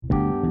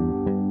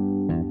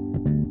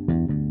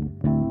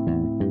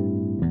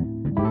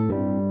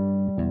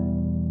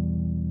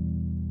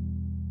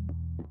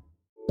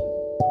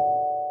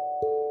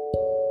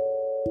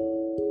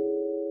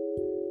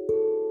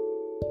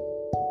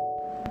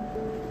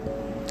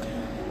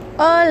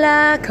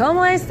Hola,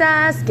 ¿cómo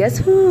estás? Guess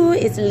who?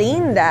 It's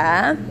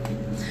Linda.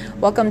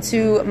 Welcome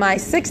to my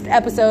 6th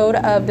episode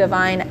of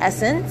Divine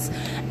Essence.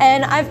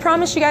 And I've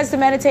promised you guys to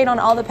meditate on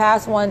all the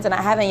past ones, and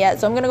I haven't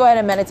yet. So I'm going to go ahead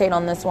and meditate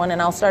on this one, and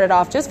I'll start it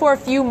off just for a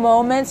few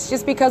moments,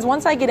 just because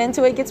once I get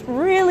into it, it gets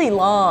really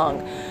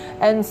long.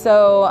 And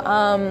so,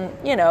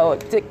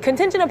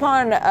 contingent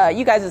upon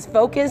you guys'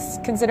 focus,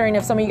 considering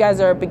if some of you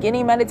guys are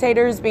beginning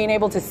meditators, being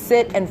able to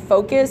sit and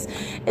focus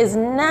is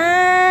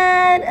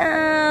not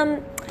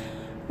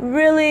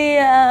really,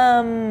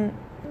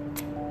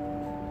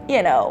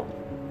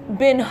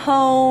 been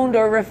honed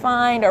or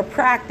refined or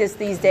practiced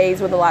these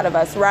days with a lot of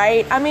us,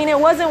 right? I mean, it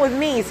wasn't with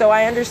me, so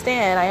I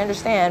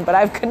understand, but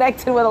I've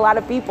connected with a lot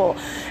of people,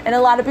 and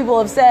a lot of people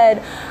have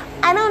said,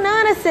 I don't know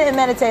how to sit and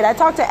meditate. I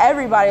talk to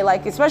everybody,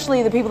 like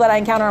especially the people that I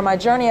encounter on my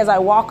journey as I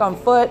walk on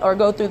foot or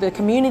go through the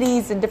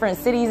communities in different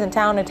cities and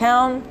town to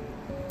town.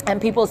 And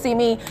people see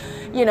me,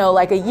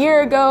 like a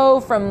year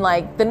ago from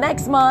like the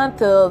next month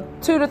to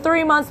 2 to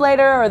 3 months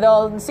later, or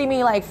they'll see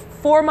me like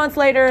 4 months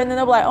later, and then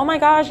they'll be like, oh my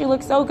gosh, you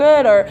look so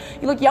good, or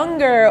you look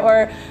younger,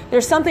 or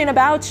there's something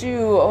about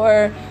you,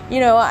 or,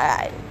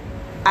 I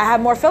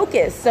have more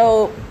focus.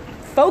 So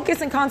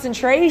focus and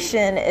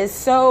concentration is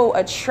so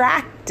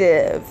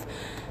attractive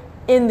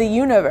in the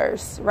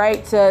universe,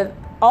 right? To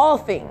all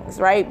things,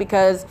 right?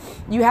 Because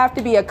you have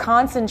to be a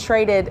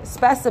concentrated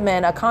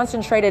specimen, a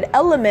concentrated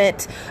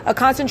element, a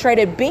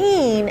concentrated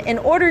being in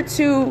order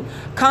to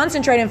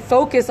concentrate and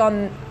focus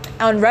on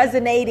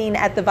resonating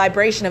at the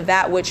vibration of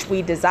that which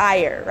we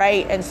desire,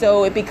 right? And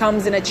so it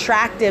becomes an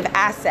attractive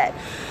asset.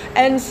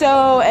 And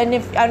so, and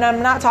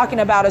I'm not talking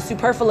about a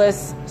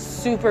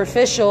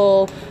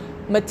superficial,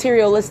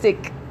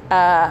 materialistic,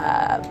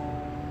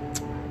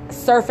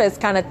 surface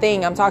kind of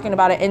thing. I'm talking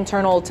about it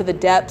internal to the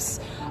depths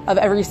of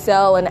every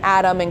cell and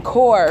atom and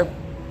core.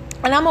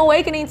 And I'm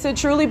awakening to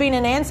truly being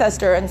an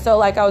ancestor. And so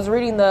like I was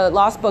reading the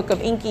Lost Book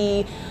of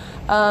Enki,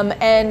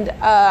 and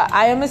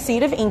I am a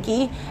seed of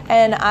Enki,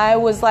 and I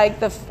was like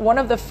one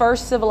of the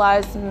first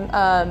civilized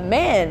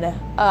men.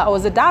 I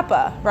was a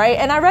Dapa, right?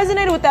 And I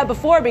resonated with that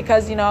before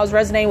because, I was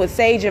resonating with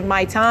sage of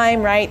my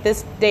time, right?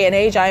 This day and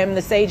age, I am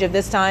the sage of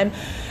this time.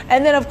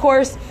 And then, of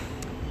course,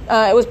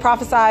 it was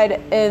prophesied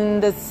in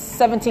the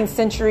 17th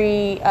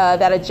century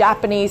that a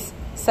Japanese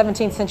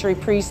 17th century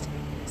priest,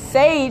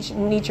 sage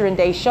Nichiren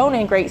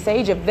Daishonin, great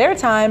sage of their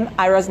time,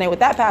 I resonate with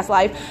that past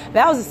life.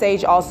 That was a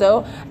sage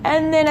also.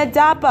 And then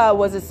Adapa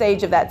was a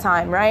sage of that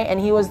time, right? And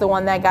he was the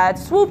one that got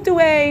swooped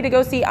away to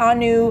go see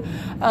Anu.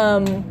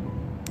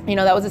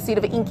 That was a seed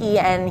of Enki,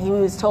 and he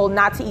was told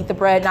not to eat the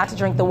bread, not to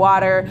drink the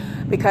water,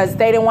 because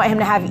they didn't want him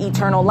to have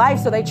eternal life.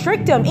 So they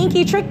tricked him.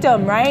 Enki tricked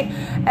him, right?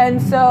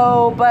 And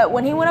so, but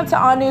when he went up to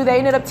Anu, they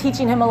ended up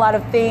teaching him a lot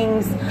of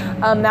things.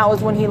 That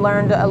was when he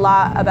learned a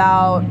lot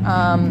about,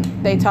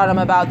 they taught him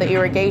about the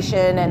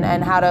irrigation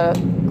and how to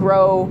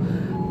grow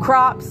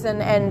crops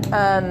and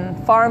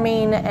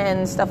farming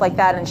and stuff like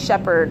that, and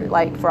shepherd,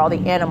 like for all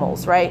the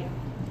animals, right?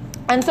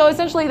 And so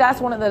essentially that's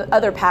one of the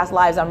other past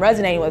lives I'm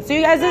resonating with. So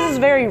you guys, this is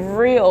very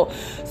real.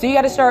 So you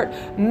got to start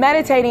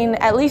meditating,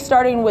 at least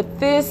starting with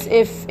this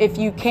if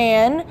you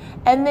can,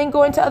 and then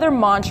go into other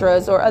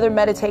mantras or other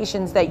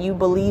meditations that you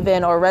believe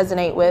in or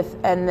resonate with,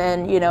 and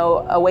then,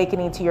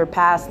 awakening to your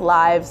past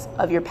lives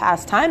of your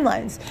past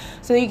timelines,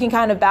 so that you can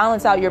kind of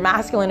balance out your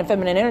masculine and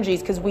feminine energies,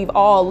 because we've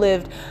all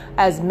lived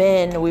as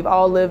men, we've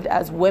all lived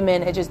as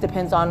women. It just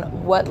depends on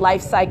what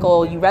life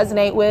cycle you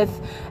resonate with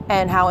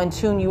and how in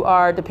tune you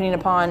are, depending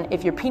upon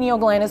if your pineal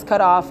gland is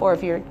cut off, or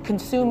if you're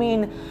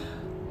consuming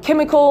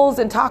chemicals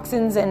and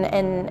toxins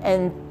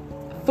and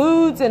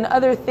foods and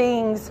other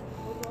things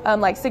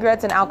like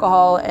cigarettes and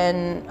alcohol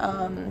and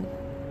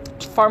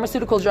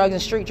pharmaceutical drugs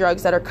and street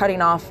drugs that are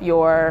cutting off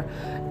your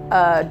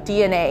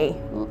DNA,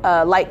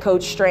 light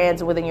code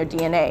strands within your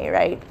DNA,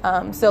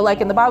 right? So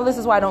like in the Bible, this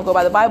is why I don't go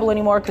by the Bible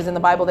anymore, because in the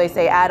Bible they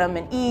say Adam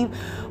and Eve,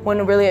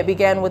 when really it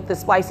began with the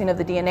splicing of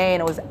the DNA,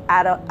 and it was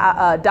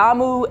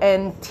Adamu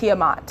and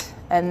Tiamat.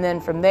 And then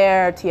from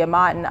there,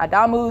 Tiamat and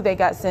Adamu, they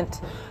got sent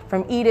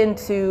from Eden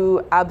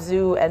to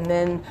Abzu, and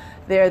then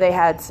there they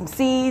had some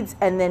seeds,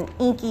 and then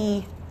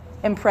Enki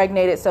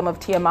impregnated some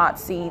of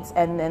Tiamat's seeds,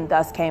 and then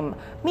thus came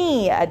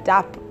me,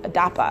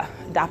 Adapa,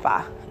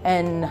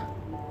 and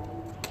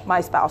my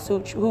spouse,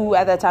 who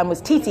at that time was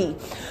Titi.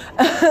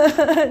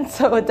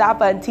 So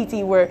Adapa and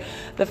Titi were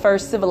the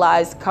first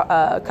civilized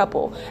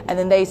couple, and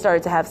then they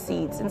started to have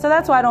seeds. And so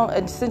that's why I don't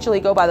essentially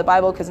go by the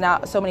Bible, because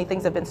now so many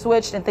things have been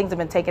switched and things have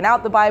been taken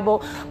out the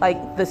Bible, like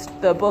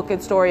the book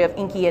and story of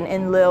Enki and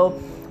Enlil,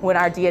 when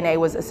our DNA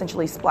was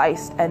essentially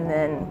spliced, and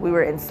then we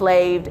were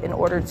enslaved in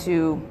order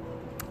to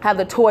have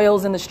the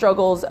toils and the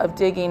struggles of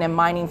digging and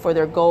mining for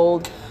their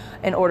gold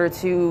in order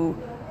to,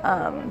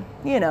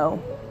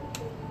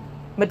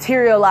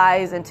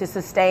 materialize and to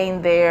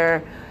sustain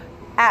their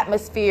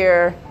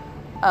atmosphere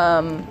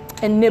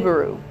in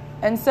Nibiru.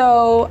 And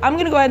so I'm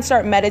going to go ahead and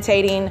start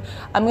meditating.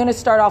 I'm going to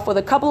start off with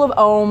a couple of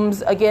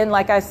ohms. Again,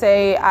 like I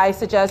say, I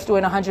suggest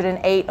doing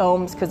 108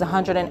 ohms because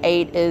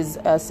 108 is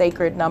a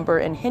sacred number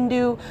in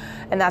Hindu.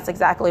 And that's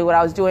exactly what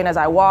I was doing as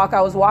I walk.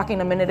 I was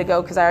walking a minute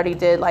ago because I already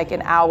did like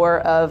an hour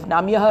of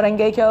Nam Myoho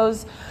Renge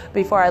Kyos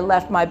before I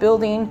left my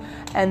building.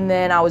 And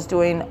then I was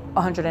doing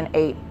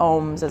 108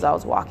 ohms as I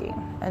was walking.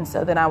 And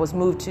so then I was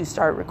moved to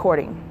start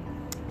recording.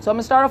 So I'm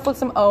going to start off with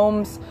some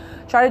ohms.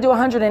 Try to do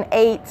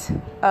 108.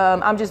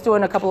 I'm just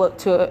doing a couple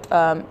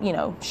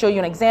to show you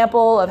an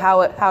example of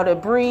how to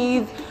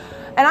breathe.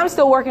 And I'm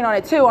still working on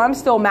it too. I'm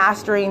still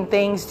mastering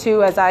things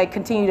too as I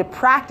continue to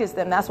practice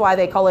them. That's why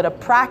they call it a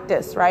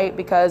practice, right?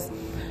 Because,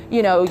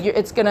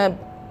 it's going to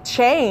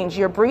change.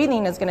 Your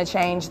breathing is going to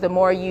change the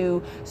more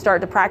you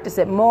start to practice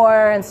it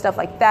more and stuff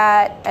like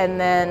that. And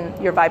then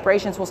your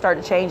vibrations will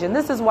start to change. And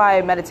this is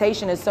why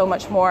meditation is so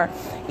much more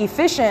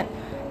efficient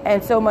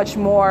and so much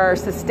more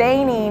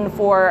sustaining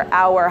for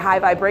our high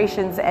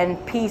vibrations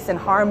and peace and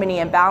harmony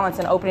and balance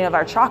and opening of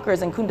our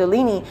chakras and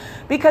kundalini,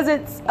 because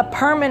it's a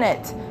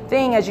permanent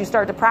thing as you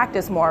start to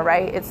practice more,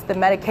 right? It's the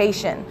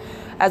medication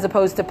as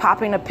opposed to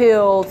popping a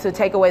pill to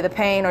take away the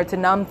pain or to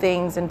numb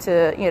things and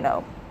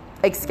to,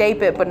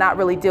 escape it, but not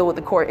really deal with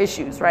the core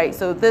issues, right?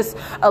 So this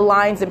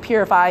aligns and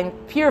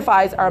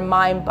purifies our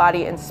mind,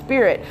 body, and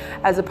spirit,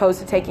 as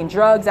opposed to taking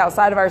drugs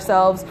outside of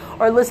ourselves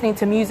or listening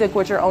to music,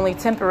 which are only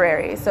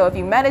temporary. So if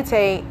you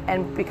meditate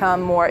and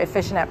become more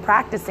efficient at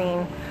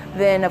practicing,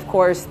 then of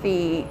course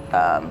the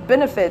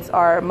benefits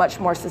are much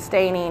more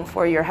sustaining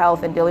for your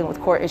health and dealing with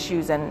core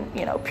issues and,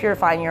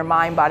 purifying your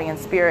mind, body, and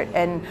spirit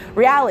and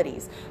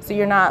realities. So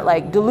you're not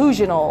like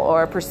delusional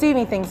or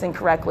perceiving things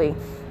incorrectly.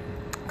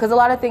 Because a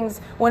lot of things,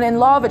 when in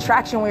law of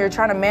attraction, when you're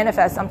trying to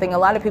manifest something, a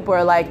lot of people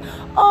are like,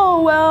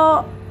 oh,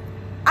 well,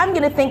 I'm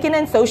going to think it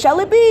and so shall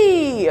it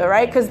be,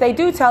 right? Because they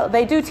do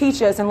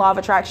teach us in law of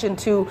attraction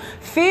to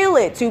feel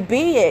it, to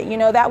be it.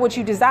 That what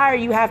you desire,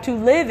 you have to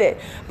live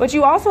it. But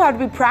you also have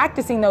to be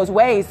practicing those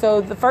ways.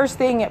 So the first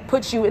thing it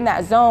puts you in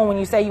that zone when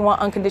you say you want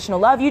unconditional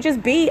love, you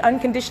just be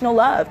unconditional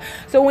love.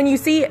 So when you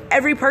see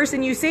every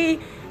person you see,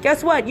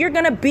 guess what? You're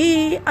going to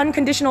be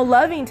unconditional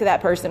loving to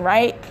that person,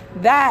 right?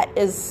 That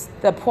is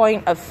the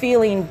point of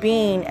feeling,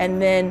 being,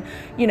 and then,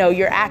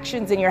 your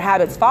actions and your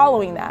habits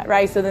following that,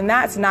 right? So then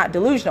that's not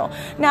delusional.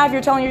 Now, if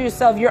you're telling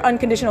yourself you're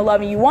unconditional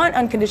love and you want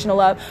unconditional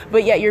love,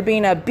 but yet you're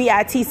being a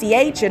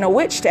bitch and a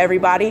witch to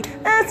everybody,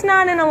 that's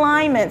not in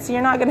alignment. So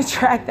you're not going to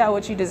attract that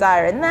what you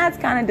desire. And that's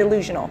kind of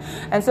delusional.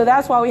 And so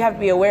that's why we have to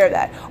be aware of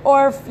that.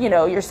 Or if,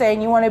 you're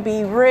saying you want to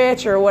be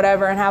rich or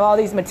whatever and have all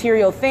these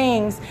material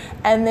things,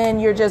 and then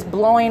you're just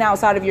blowing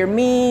outside of your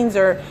means,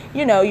 or,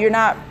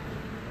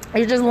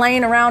 you're just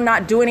laying around,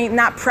 not doing it,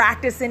 not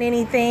practicing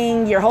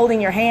anything. You're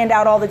holding your hand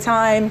out all the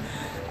time,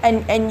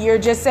 and you're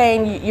just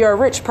saying you're a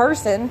rich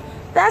person.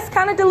 That's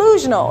kind of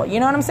delusional. You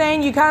know what I'm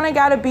saying? You kind of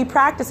got to be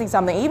practicing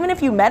something. Even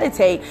if you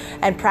meditate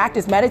and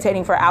practice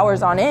meditating for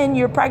hours on end,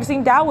 you're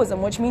practicing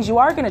Taoism, which means you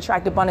are going to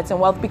attract abundance and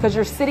wealth because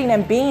you're sitting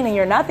and being in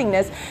your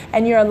nothingness,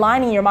 and you're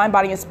aligning your mind,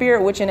 body, and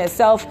spirit, which in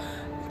itself,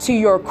 to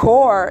your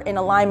core, in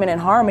alignment and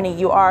harmony,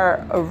 you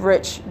are a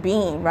rich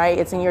being, right?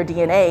 It's in your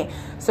DNA.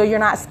 So you're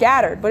not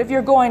scattered. But if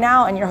you're going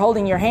out and you're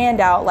holding your hand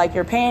out like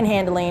you're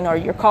panhandling, or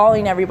you're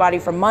calling everybody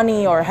for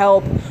money or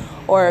help,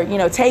 or,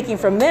 taking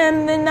from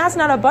them, then that's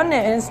not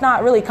abundant, and it's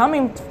not really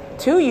coming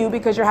to you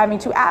because you're having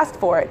to ask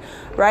for it,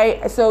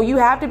 right? So you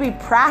have to be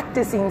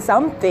practicing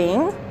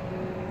something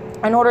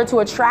in order to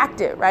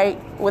attract it, right?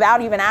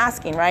 Without even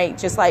asking, right?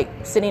 Just like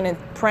sitting and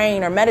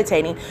praying or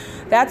meditating.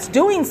 That's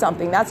doing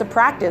something. That's a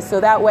practice.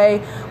 So that way,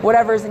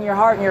 whatever's in your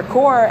heart and your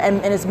core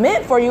and is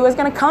meant for you is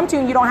going to come to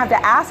you, and you don't have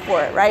to ask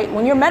for it, right?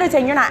 When you're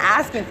meditating, you're not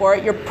asking for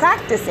it. You're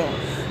practicing.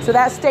 So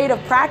that state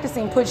of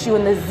practicing puts you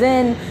in the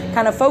Zen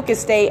kind of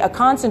focused state, a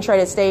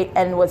concentrated state,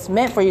 and what's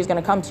meant for you is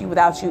going to come to you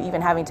without you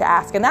even having to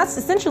ask. And that's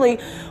essentially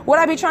what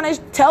I be trying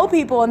to tell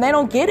people, and they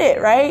don't get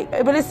it, right?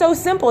 But it's so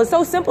simple. It's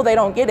so simple they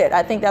don't get it.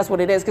 I think that's what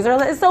it is, because they're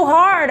like, it's so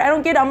hard. I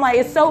don't get it. I'm like,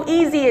 it's so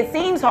easy. It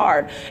seems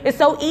hard. It's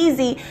so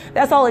easy.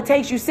 That's all it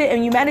takes. You sit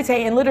and you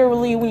meditate, and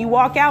literally when you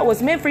walk out,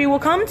 what's meant for you will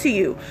come to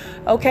you,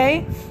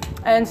 okay?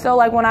 And so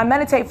like when I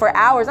meditate for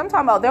hours, I'm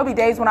talking about there'll be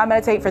days when I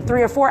meditate for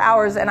 3 or 4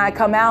 hours and I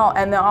come out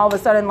and then all of a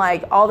sudden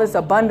like all this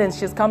abundance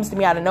just comes to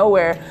me out of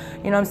nowhere,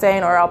 you know what I'm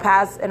saying? Or I'll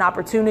pass an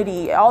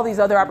opportunity, all these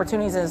other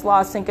opportunities in this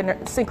law of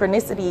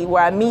synchronicity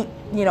where I meet,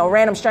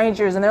 random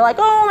strangers and they're like,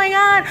 oh my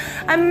God,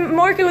 I'm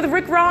working with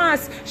Rick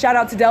Ross. Shout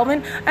out to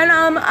Delvin. And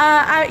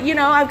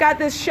I've got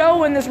this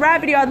show and this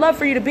rap video. I'd love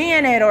for you to be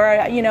in it. Or,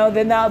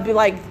 then they'll be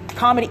like,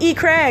 comedy. E.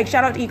 Craig,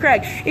 shout out to E.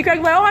 Craig. E. Craig,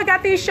 like, oh, I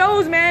got these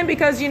shows, man,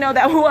 because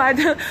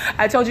that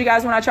I told you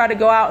guys when I tried to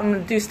go out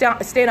and do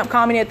stand-up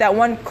comedy at that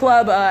one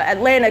club,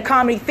 Atlanta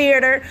Comedy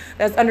Theater,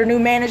 that's under new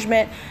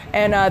management,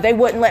 and they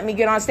wouldn't let me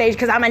get on stage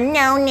because I'm a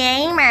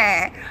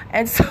no-namer.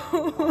 And so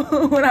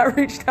when I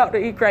reached out to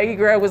E. Craig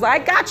was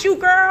like, I got you,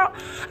 girl.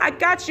 I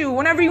got you.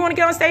 Whenever you want to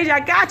get on stage, I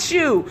got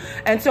you.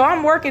 And so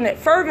I'm working it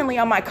fervently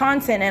on my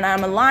content, and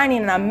I'm aligning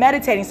and I'm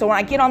meditating. So when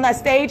I get on that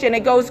stage and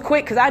it goes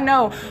quick, because I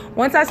know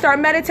once I start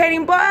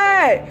meditating,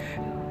 but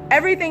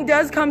Everything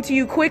does come to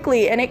you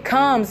quickly, and it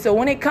comes. So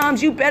when it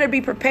comes, you better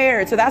be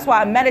prepared. So that's why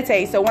I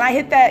meditate. So when I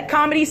hit that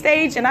comedy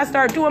stage and I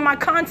start doing my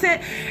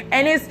content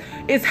and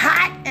it's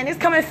hot and it's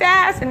coming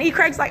fast, and E.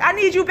 Craig's like, I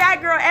need you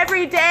back, girl,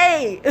 every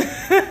day.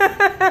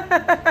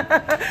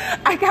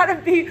 I gotta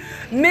be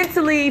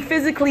mentally,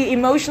 physically,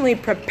 emotionally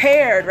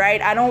prepared,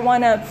 right? I don't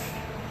want to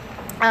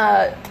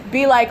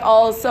be like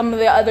some of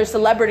the other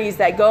celebrities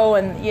that go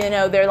and,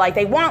 they're like,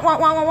 they want,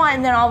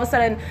 and then all of a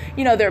sudden,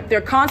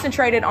 they're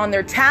concentrated on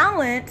their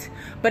talent,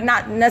 but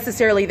not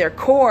necessarily their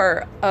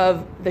core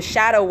of the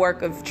shadow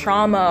work of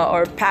trauma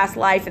or past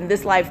life and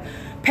this life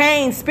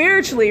pain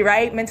spiritually,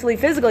 right? Mentally,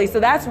 physically. So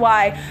that's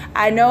why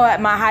I know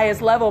at my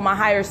highest level, my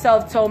higher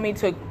self told me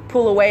to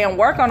pull away and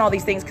work on all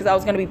these things, because I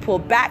was going to be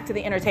pulled back to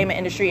the entertainment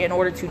industry in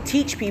order to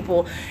teach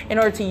people, in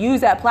order to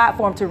use that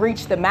platform to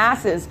reach the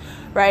masses,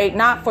 right?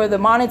 Not for the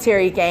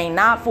monetary gain,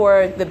 not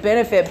for the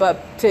benefit,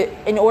 but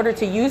in order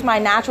to use my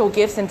natural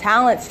gifts and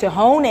talents to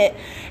hone it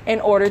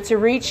in order to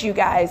reach you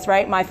guys,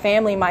 right? My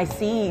family, my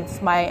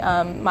seeds,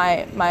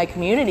 my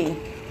community.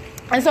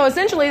 And so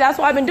essentially that's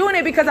why I've been doing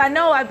it, because I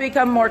know I've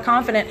become more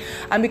confident.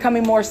 I'm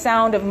becoming more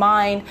sound of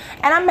mind,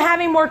 and I'm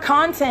having more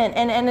content,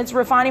 and it's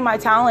refining my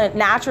talent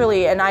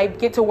naturally. And I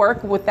get to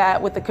work with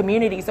that, with the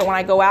community. So when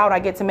I go out, I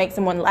get to make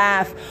someone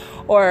laugh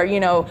or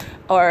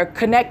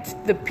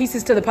connect the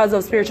pieces to the puzzle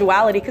of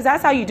spirituality, because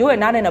that's how you do it.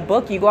 Not in a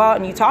book. You go out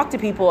and you talk to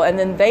people, and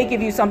then they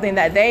give you something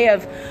that they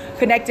have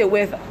connected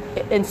with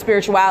in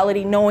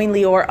spirituality,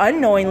 knowingly or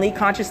unknowingly,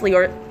 consciously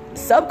or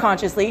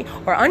subconsciously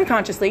or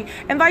unconsciously,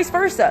 and vice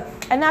versa.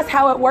 And that's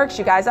how it works,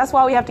 you guys. That's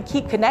why we have to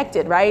keep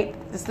connected, right?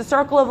 It's the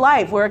circle of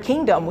life. We're a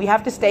kingdom. We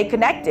have to stay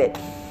connected,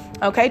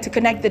 okay, to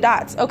connect the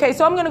dots. Okay,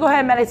 so I'm going to go ahead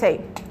and meditate.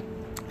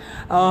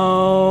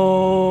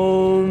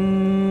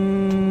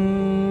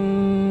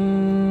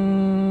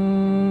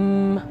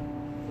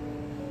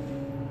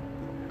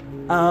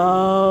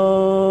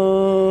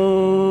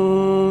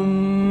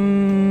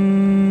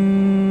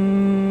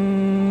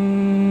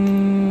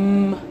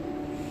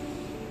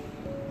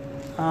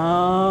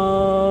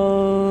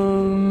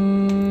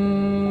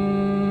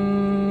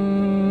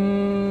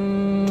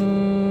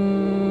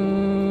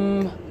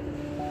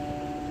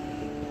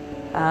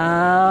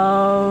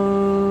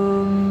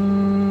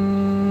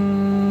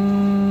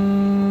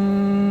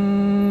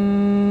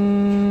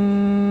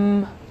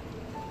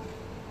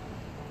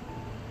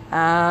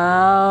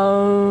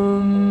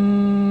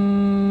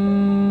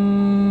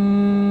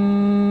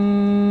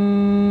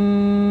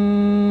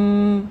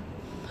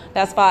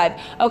 That's 5.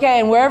 Okay,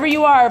 and wherever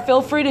you are,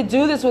 feel free to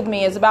do this with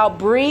me. It's about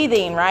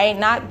breathing, right?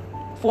 Not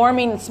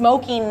forming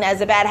smoking as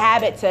a bad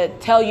habit to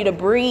tell you to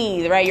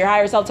breathe, right? Your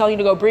higher self telling you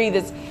to go breathe.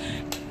 It's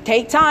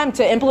take time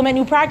to implement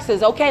new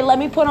practices. Okay, let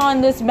me put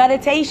on this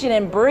meditation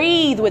and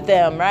breathe with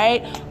them,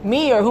 right?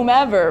 Me or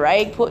whomever,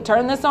 right?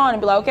 Turn this on and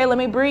be like, okay, let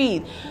me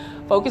breathe.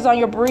 Focus on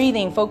your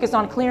breathing. Focus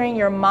on clearing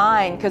your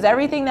mind, because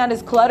everything that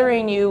is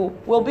cluttering you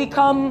will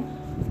become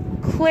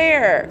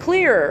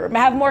clearer,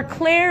 have more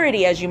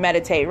clarity as you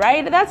meditate,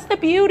 right? That's the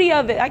beauty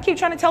of it. I keep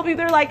trying to tell people,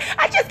 they're like,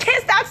 I just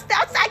can't stop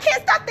I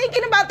can't stop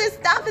thinking about this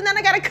stuff, and then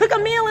I gotta cook a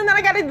meal, and then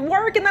I gotta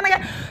work, and then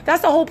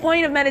that's the whole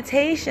point of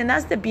meditation.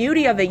 That's the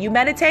beauty of it. You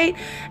meditate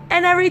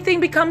and everything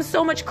becomes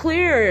so much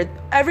clearer.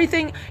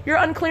 Everything, you're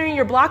unclearing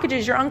your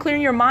blockages, you're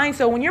unclearing your mind.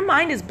 So when your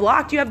mind is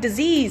blocked, you have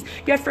disease,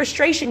 you have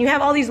frustration, you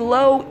have all these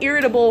low,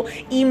 irritable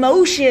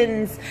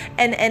emotions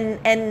and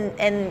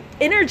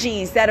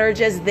energies that are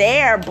just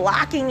there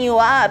blocking you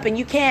up, and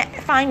you can't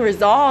find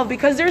resolve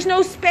because there's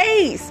no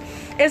space.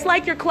 It's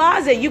like your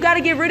closet. You got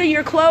to get rid of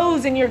your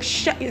clothes and your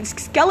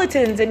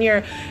skeletons and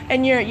your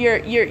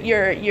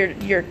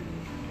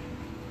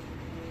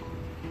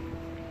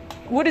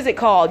what is it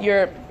called?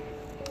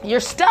 Your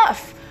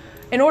stuff,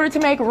 in order to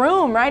make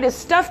room, right? It's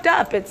stuffed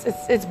up.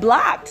 It's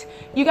blocked.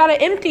 You got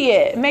to empty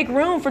it and make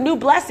room for new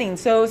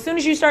blessings. So as soon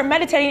as you start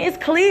meditating, it's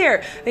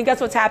clear. Then guess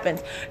what's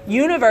happened?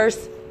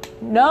 Universe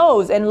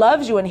knows and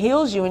loves you and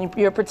heals you, and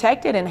you're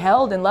protected and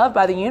held and loved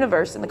by the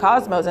universe and the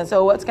cosmos. And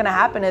so what's going to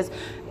happen is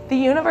the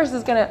universe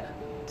is going to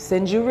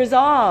send you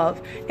resolve.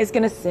 It's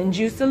going to send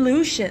you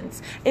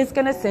solutions. It's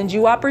going to send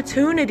you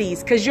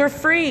opportunities, because you're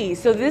free.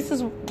 So this is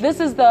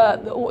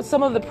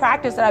some of the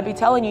practice that I'd be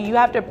telling you. You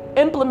have to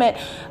implement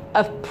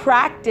a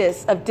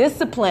practice of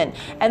discipline.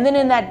 And then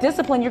in that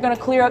discipline, you're going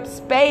to clear up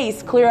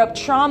space, clear up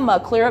trauma,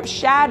 clear up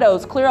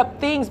shadows, clear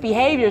up things,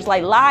 behaviors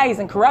like lies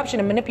and corruption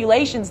and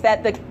manipulations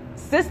that the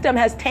system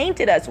has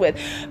tainted us with.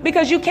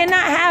 Because you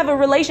cannot have a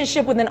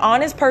relationship with an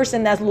honest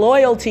person that's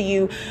loyal to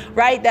you,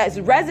 right? That's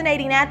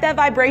resonating at that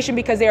vibration,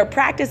 because they are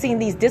practicing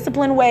these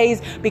disciplined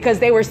ways, because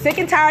they were sick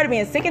and tired of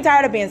being sick and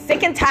tired of being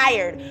sick and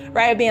tired,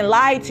 right? Of being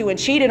lied to and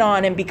cheated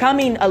on and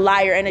becoming a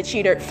liar and a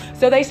cheater.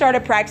 So they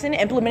started practicing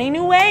and implementing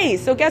new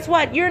ways. So guess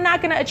what? You're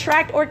not going to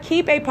attract or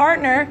keep a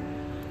partner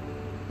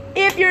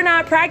if you're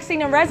not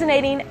practicing and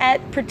resonating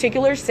at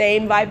particular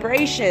same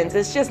vibrations.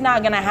 It's just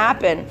not going to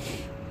happen.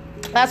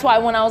 That's why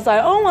when I was like,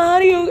 oh, well, how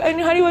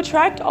do you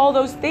attract all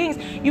those things?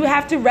 You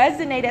have to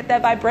resonate at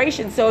that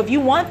vibration. So if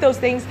you want those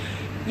things,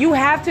 You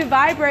have to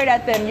vibrate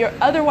at them.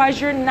 Otherwise,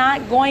 you're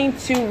not going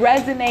to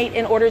resonate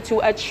in order to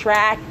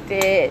attract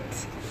it.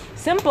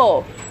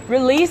 Simple.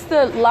 Release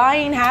the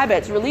lying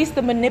habits. Release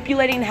the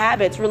manipulating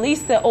habits.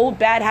 Release the old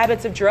bad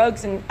habits of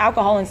drugs and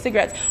alcohol and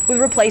cigarettes with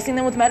replacing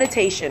them with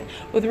meditation,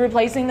 with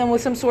replacing them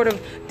with some sort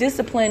of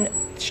discipline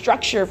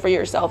structure for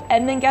yourself.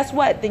 And then guess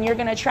what? Then you're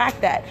going to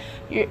attract that.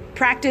 You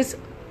practice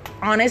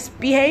honest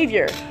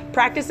behavior.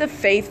 Practice a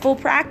faithful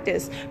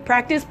practice.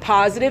 Practice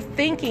positive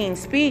thinking,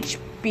 speech,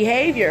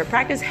 behavior.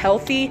 Practice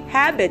healthy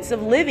habits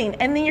of living.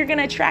 And then you're going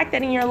to attract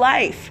that in your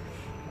life.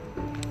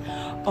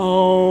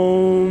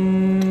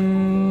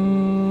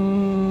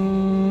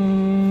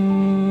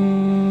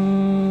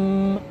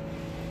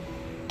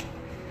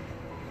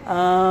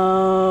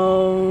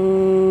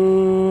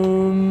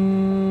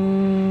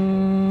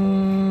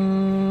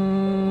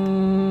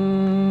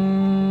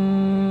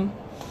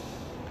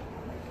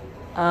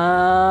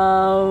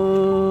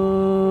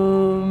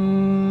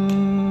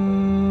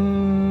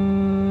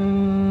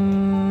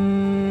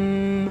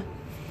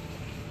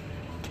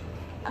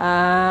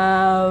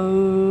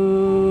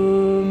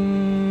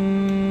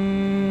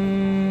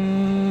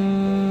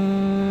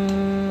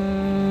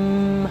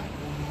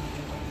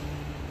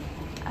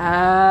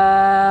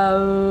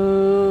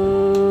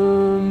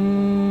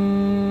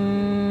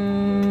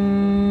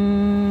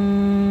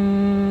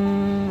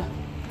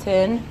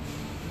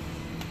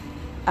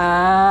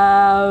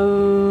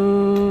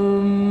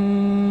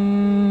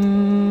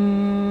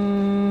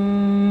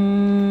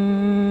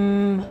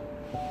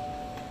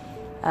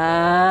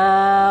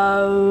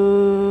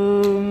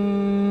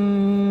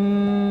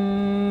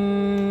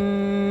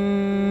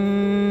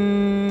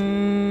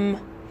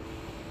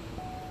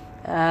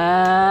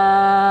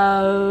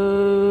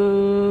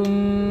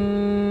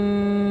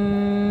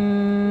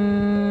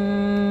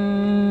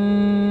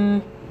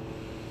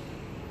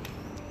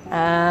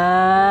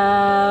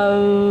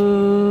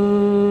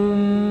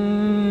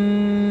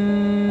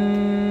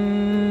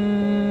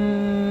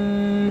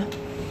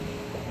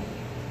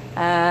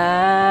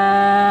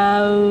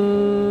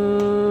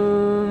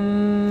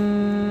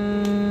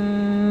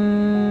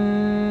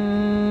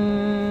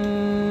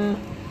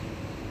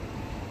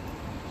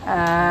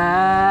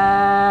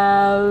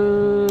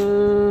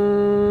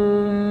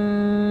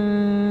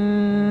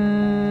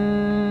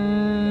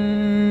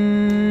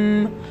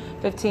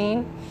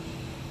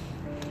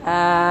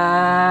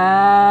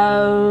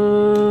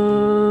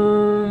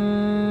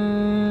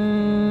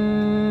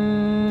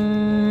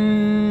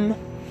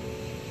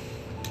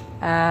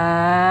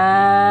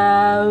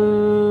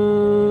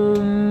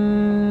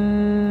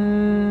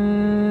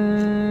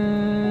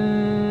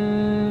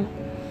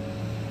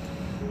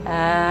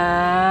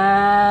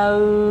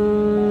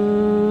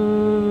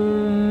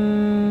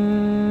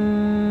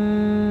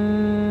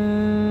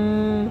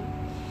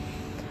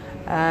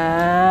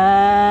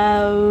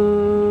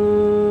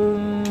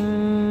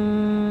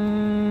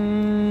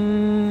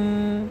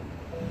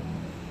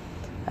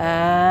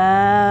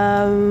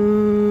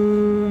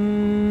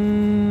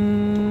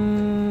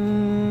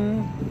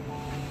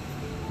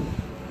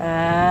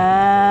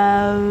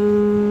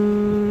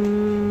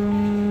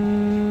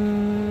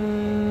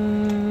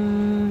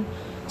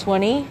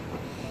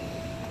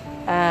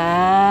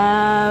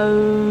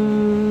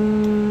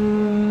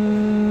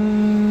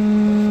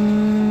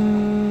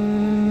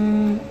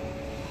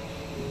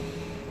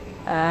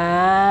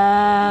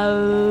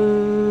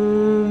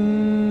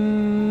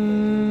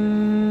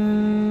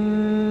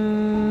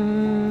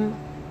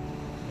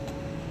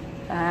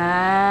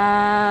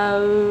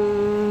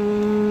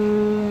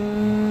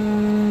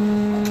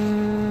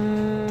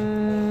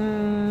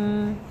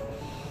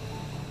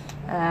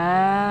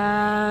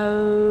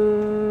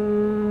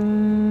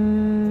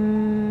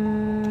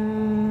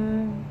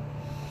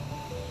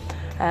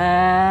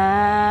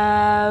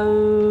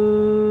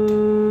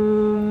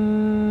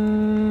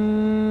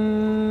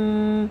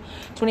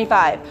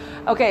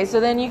 Okay, so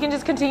then you can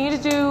just continue to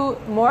do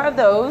more of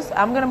those.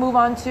 I'm going to move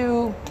on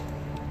to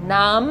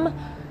Nam,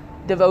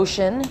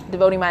 devotion,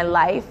 devoting my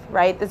life,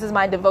 right? This is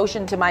my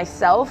devotion to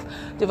myself,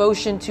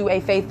 devotion to a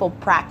faithful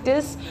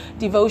practice,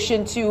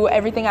 devotion to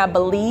everything I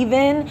believe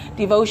in,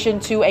 devotion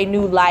to a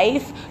new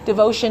life,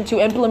 devotion to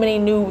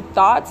implementing new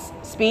thoughts,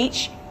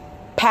 speech,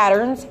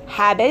 patterns,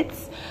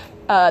 habits,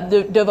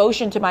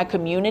 devotion to my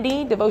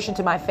community, devotion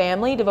to my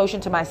family, devotion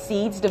to my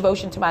seeds,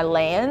 devotion to my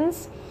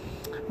lands.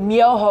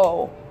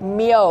 Myoho,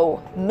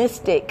 myo,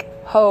 mystic,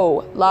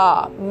 ho,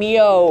 law,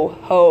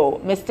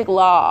 myo-ho, mystic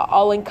law,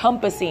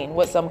 all-encompassing,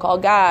 what some call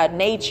God,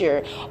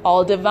 nature,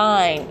 all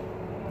divine,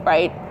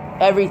 right?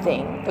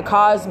 Everything, the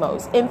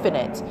cosmos,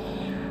 infinite.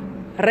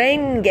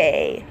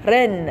 Renge,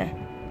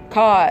 ren,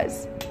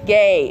 cause,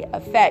 ge,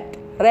 effect,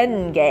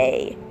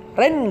 renge,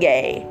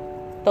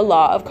 renge, the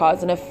law of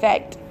cause and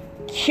effect.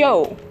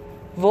 Kyo,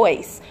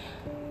 voice.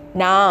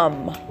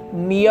 Nam,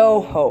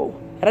 myoho,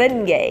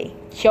 renge,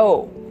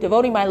 kyo,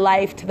 devoting my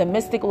life to the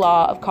mystic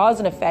law of cause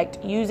and effect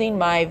using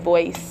my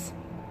voice.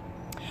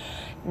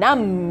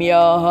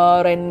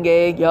 Namyo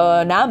Renge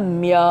Kyo,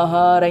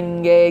 Namyo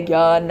Renge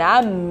Kyo,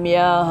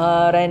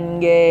 Namyo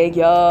Renge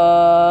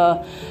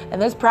Kyo.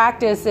 And this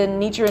practice in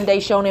Nichiren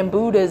Daishonin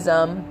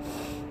Buddhism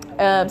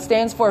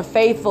stands for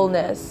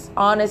faithfulness,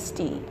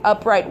 honesty,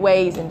 upright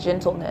ways, and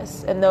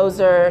gentleness. And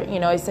those are,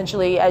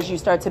 essentially as you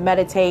start to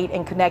meditate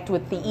and connect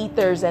with the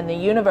ethers and the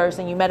universe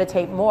and you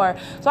meditate more.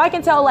 So I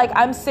can tell, like,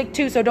 I'm sick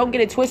too, so don't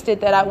get it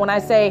twisted that when I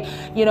say,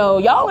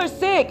 y'all are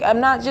sick, I'm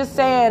not just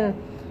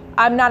saying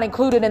I'm not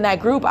included in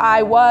that group. I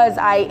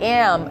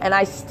am, and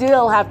I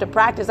still have to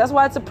practice. That's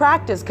why it's a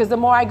practice, because the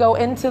more I go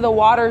into the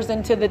waters,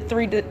 into the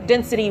three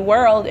density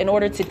world in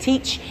order to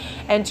teach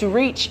and to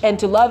reach and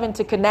to love and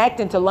to connect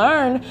and to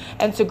learn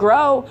and to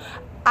grow,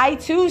 I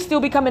too still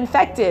become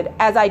infected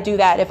as I do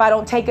that if I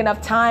don't take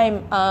enough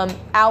time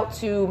out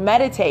to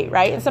meditate,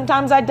 right? And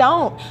sometimes I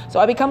don't. So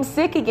I become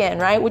sick again,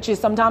 right? Which is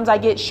sometimes I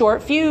get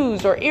short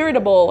fused or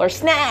irritable or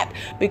snap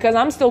because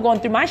I'm still going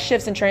through my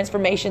shifts and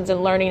transformations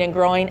and learning and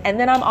growing. And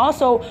then I'm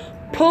also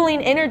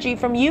pulling energy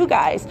from you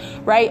guys,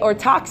 right? Or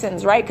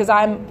toxins, right? Because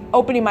I'm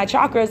opening my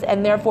chakras,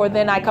 and therefore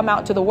then I come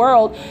out to the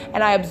world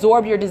and I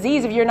absorb your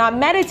disease if you're not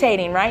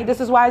meditating, right? This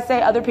is why I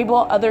say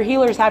other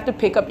healers have to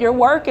pick up your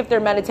work if they're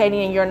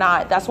meditating and you're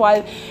not. That's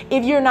why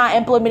if you're not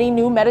implementing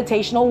new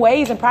meditational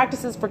ways and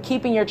practices for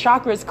keeping your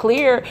chakras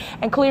clear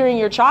and clearing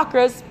your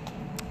chakras,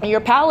 your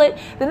palate,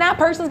 then that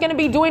person's going to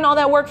be doing all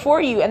that work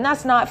for you. And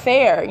that's not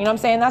fair. You know what I'm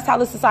saying? That's how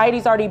the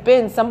society's already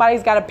been.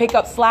 Somebody's got to pick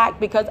up slack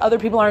because other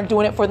people aren't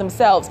doing it for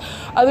themselves.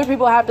 Other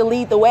people have to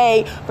lead the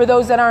way for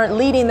those that aren't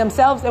leading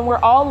themselves. And we're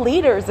all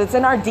leaders. It's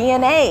in our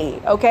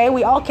DNA. Okay.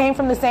 We all came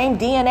from the same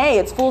DNA.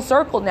 It's full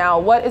circle now.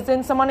 What is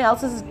in someone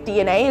else's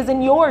DNA is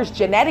in yours,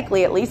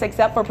 genetically at least,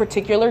 except for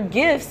particular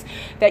gifts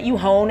that you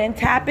hone and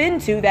tap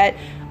into that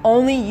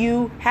only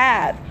you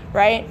have,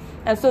 right?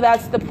 And so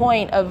that's the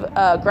point of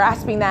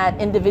grasping that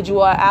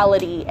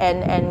individuality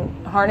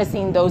and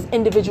harnessing those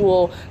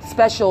individual,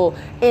 special,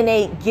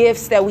 innate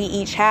gifts that we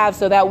each have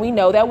so that we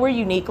know that we're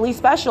uniquely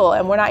special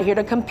and we're not here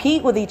to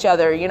compete with each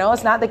other.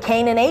 It's not the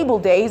Cain and Abel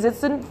days.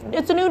 It's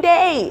a new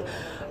day,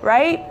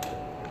 right?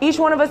 Each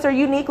one of us are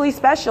uniquely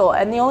special.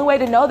 And the only way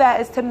to know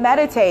that is to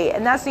meditate.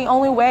 And that's the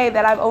only way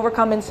that I've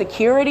overcome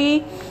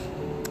insecurity,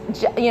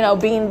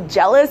 being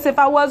jealous if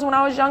I was when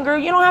I was younger.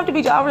 You don't have to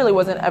be, I really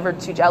wasn't ever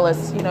too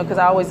jealous, because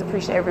I always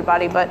appreciate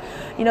everybody. But,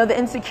 the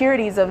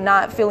insecurities of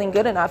not feeling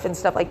good enough and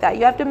stuff like that,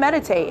 you have to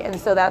meditate. And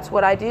so that's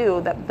what I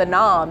do, the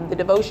Nam, the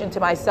devotion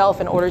to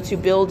myself in order to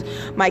build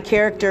my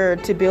character,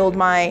 to build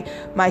my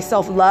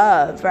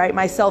self-love, right?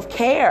 My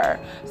self-care,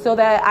 so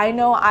that I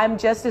know I'm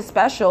just as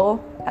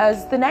special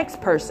as the next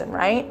person,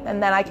 right?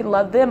 And then I can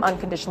love them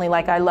unconditionally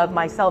like I love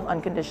myself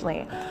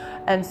unconditionally.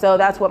 And so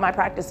that's what my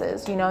practice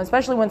is,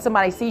 especially when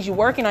somebody sees you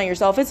working on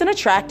yourself. It's an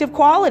attractive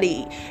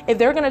quality. If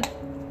they're going to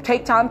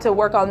take time to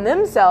work on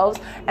themselves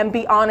and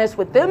be honest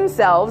with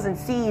themselves and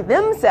see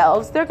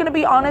themselves, they're going to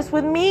be honest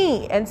with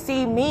me and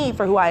see me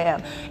for who I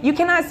am. You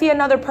cannot see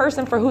another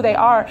person for who they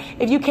are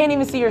if you can't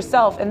even see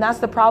yourself. And that's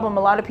the problem. A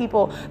lot of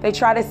people, they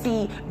try to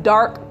see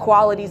dark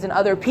qualities in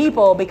other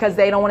people because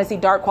they don't want to see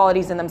dark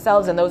qualities in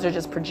themselves. And those are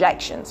just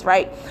projections,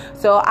 right?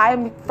 So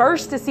I'm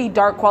first to see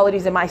dark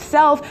qualities in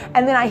myself,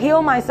 and then I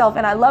heal myself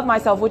and I love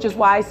myself, which is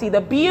why I see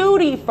the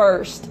beauty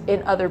first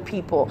in other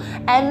people.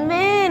 And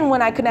then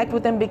when I connect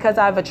with them, because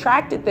I've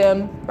attracted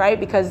them, right?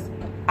 Because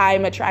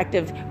I'm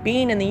attractive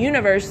being in the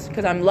universe,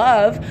 because I'm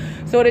love.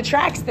 So it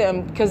attracts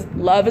them because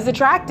love is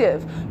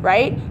attractive,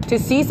 right? To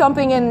see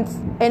something in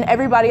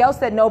everybody else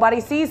that nobody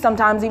sees,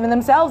 sometimes even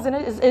themselves, and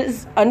it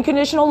is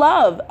unconditional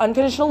love.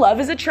 Unconditional love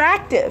is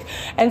attractive.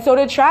 And so it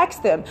attracts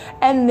them.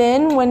 And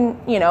then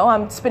when,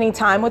 I'm spending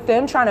time with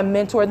them, trying to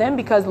mentor them,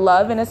 because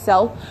love in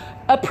itself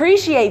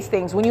appreciates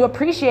things. When you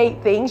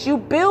appreciate things, you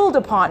build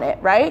upon it,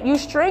 right? You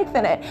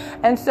strengthen it.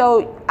 And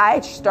so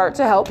I start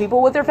to help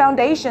people with their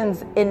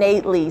foundations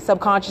innately,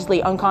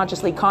 subconsciously,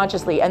 unconsciously,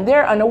 consciously, and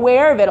they're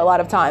unaware of it a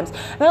lot of times.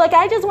 And they're like,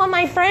 I just want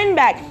my friend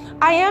back.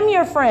 I am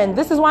your friend.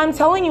 This is why I'm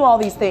telling you all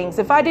these things.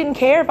 If I didn't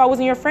care, if I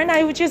wasn't your friend,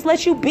 I would just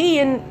let you be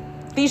in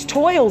these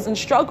toils and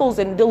struggles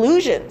and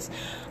delusions.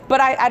 But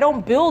I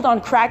don't build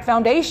on cracked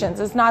foundations.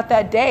 It's not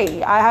that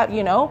day. I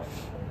have,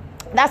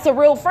 that's a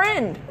real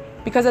friend.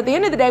 Because at the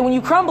end of the day, when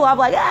you crumble, I'm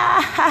like,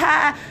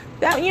 that,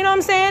 you know what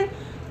I'm saying?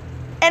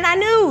 And I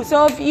knew.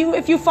 So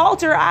if you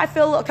falter, I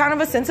feel kind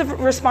of a sense of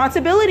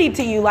responsibility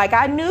to you. Like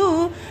I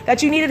knew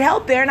that you needed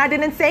help there and I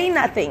didn't say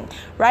nothing,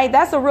 right?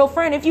 That's a real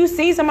friend. If you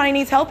see somebody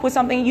needs help with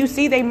something, you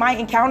see they might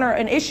encounter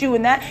an issue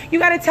in that, you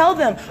got to tell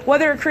them,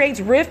 whether it creates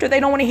rift or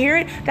they don't want to hear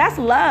it. That's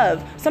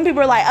love. Some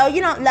people are like, oh,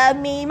 you don't love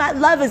me. My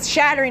love is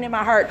shattering in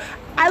my heart.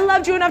 I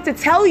loved you enough to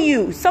tell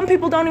you. Some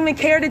people don't even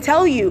care to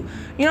tell you.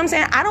 You know what I'm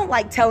saying? I don't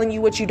like telling you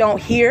what you don't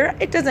hear.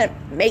 It doesn't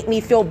make me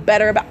feel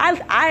better. But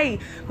I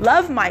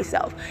love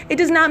myself. It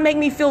does not make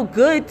me feel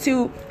good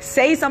to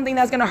say something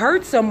that's going to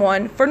hurt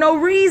someone for no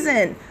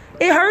reason.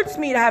 It hurts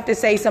me to have to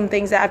say some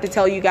things that I have to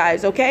tell you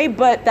guys, okay?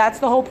 But that's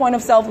the whole point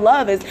of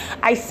self-love, is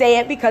I say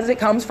it because it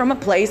comes from a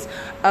place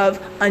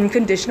of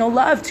unconditional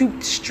love to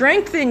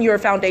strengthen your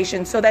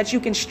foundation so that you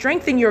can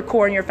strengthen your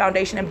core and your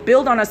foundation and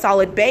build on a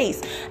solid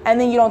base. And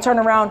then you don't turn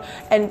around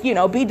and,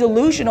 be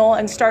delusional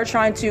and start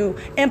trying to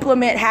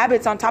implement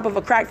habits on top of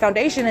a cracked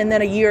foundation. And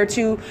then a year or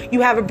two,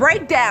 you have a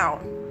breakdown.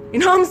 You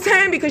know what I'm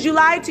saying? Because you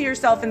lied to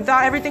yourself and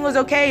thought everything was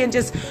okay and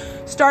just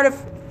started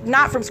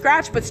not from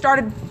scratch, but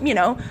started,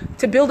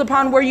 to build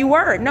upon where you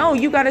were. No,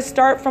 you got to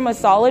start from a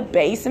solid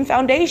base and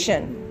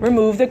foundation.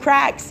 Remove the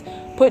cracks.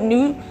 Put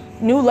new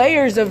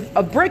layers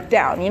of brick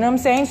down. You know what I'm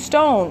saying?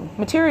 Stone,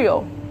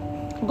 material,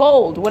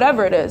 gold,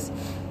 whatever it is.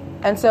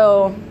 And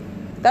so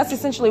that's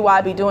essentially why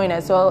I be doing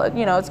it. So,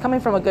 it's coming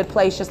from a good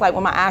place, just like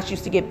when my ass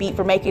used to get beat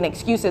for making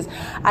excuses.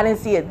 I didn't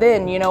see it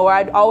then, where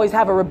I'd always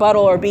have a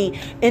rebuttal or be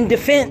in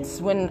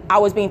defense when I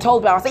was being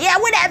told about it. I was like, yeah,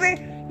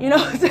 whatever.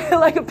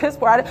 Like a piss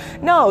poor.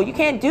 No, you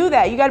can't do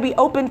that. You got to be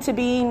open to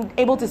being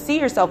able to see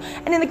yourself.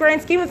 And in the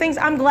grand scheme of things,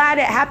 I'm glad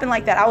it happened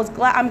like that.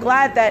 I'm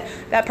glad that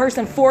that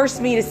person forced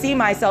me to see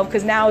myself,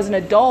 because now as an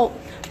adult,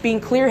 being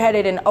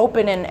clear-headed and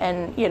open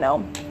and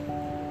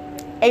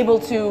able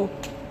to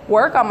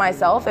work on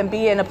myself and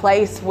be in a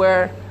place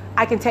where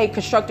I can take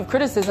constructive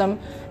criticism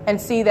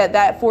and see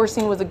that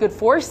forcing was a good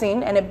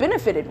forcing and it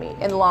benefited me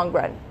in the long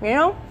run,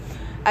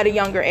 at a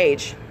younger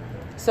age.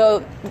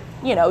 So,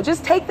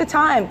 just take the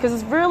time, because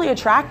it's really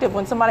attractive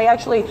when somebody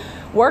actually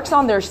works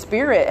on their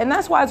spirit. And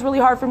that's why it's really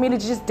hard for me to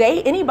just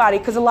date anybody,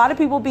 because a lot of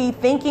people be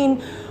thinking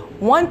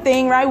one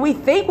thing, right? We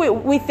think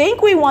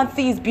we want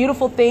these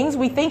beautiful things.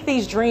 We think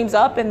these dreams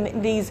up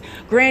and these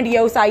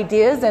grandiose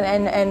ideas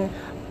and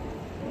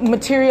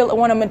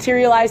want to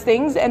materialize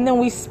things. And then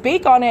we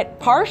speak on it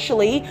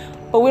partially,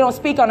 but we don't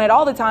speak on it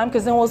all the time,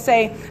 because then we'll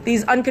say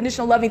these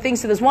unconditional loving things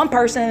to this one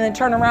person and then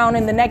turn around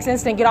in the next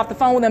instant, get off the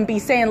phone with them, be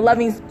saying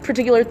loving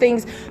particular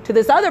things to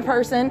this other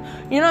person.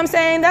 You know what I'm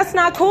saying? That's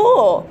not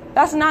cool.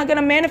 That's not going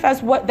to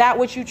manifest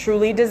what you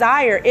truly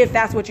desire, if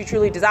that's what you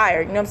truly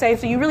desire. You know what I'm saying?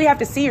 So you really have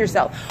to see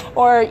yourself.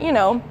 Or,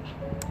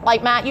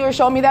 like Matt, you were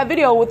showing me that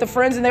video with the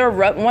friends, and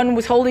one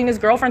was holding his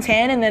girlfriend's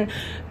hand, and then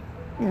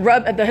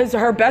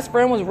her best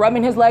friend was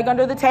rubbing his leg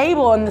under the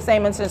table in the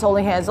same instance,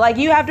 holding hands. Like,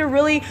 you have to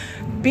really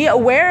be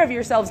aware of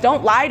yourselves.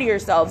 Don't lie to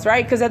yourselves,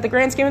 right? Because at the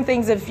grand scheme of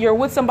things, if you're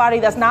with somebody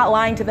that's not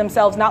lying to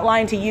themselves, not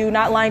lying to you,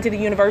 not lying to the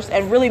universe,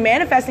 and really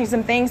manifesting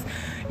some things,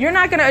 you're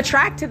not going to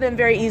attract to them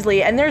very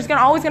easily. And there's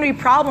always going to be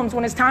problems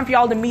when it's time for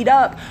y'all to meet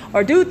up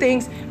or do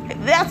things.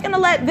 That's going to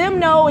let them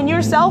know and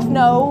yourself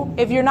know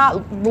if you're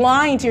not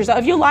lying to yourself.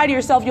 If you lie to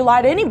yourself, you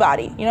lie to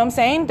anybody. You know what I'm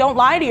saying? Don't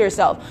lie to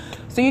yourself.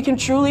 So you can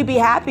truly be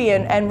happy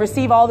and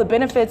receive all the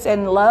benefits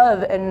and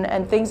love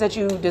and things that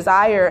you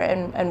desire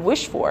and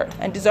wish for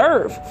and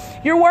deserve.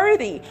 You're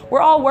worthy.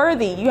 We're all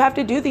worthy. You have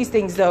to do these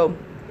things, though.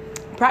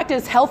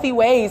 Practice healthy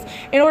ways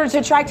in order to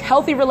attract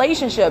healthy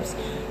relationships.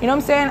 You know what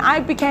I'm saying? I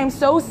became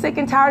so sick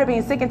and tired of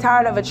being sick and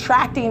tired of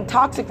attracting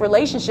toxic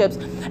relationships.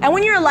 And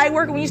when you're a light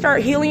worker, when you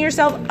start healing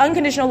yourself,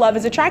 unconditional love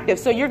is attractive.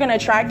 So you're going to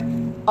attract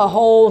a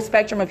whole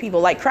spectrum of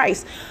people like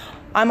Christ.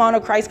 I'm on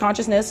a Christ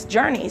consciousness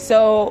journey.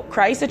 So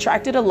Christ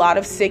attracted a lot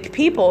of sick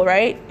people,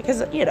 right?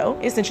 Because,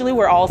 essentially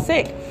we're all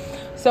sick.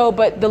 So,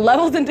 but the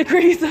levels and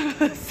degrees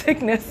of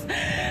sickness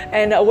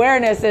and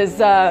awareness is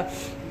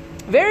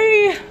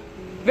very,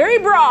 very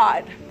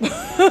broad.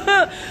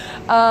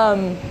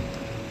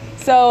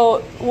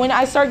 So when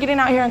I start getting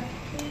out here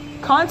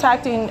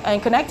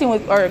and connecting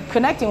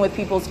with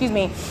people,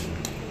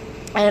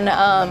 and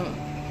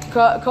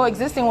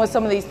coexisting with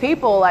some of these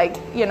people, like,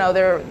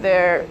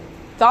 their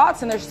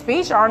thoughts and their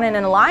speech aren't in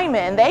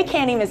alignment, and they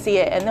can't even see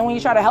it. And then when you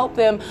try to help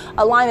them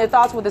align their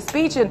thoughts with the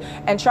speech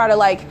and try to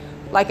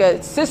like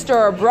a sister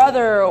or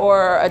brother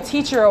or a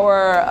teacher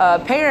or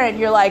a parent,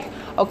 you're like,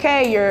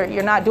 okay,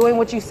 you're not doing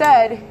what you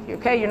said.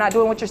 You're not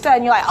doing what you said.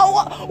 And you're like,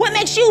 oh, what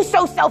makes you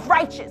so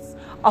self-righteous?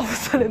 All of a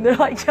sudden they're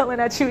like yelling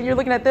at you, and you're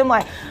looking at them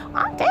like,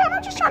 damn,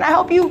 I'm just trying to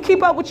help you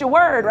keep up with your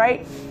word,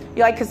 right?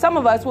 Because some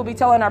of us will be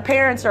telling our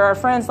parents or our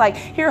friends, like,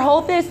 here,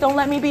 hold this, don't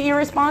let me be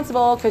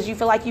irresponsible, because you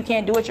feel like you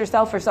can't do it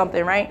yourself or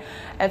something, right?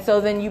 And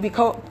so then you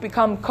become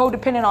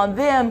codependent on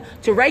them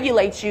to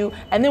regulate you.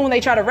 And then when they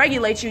try to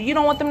regulate you, you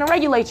don't want them to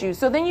regulate you.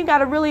 So then you got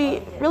to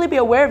really, really be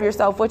aware of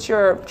yourself, what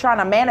you're trying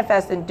to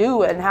manifest and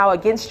do, and how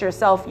against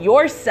yourself you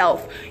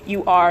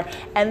are.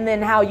 And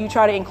then how you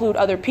try to include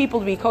other people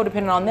to be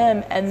codependent on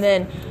them. And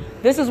then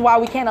this is why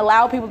we can't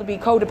allow people to be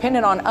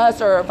codependent on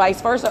us, or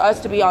vice versa, us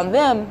to be on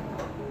them.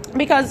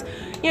 Because,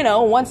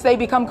 once they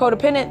become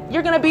codependent,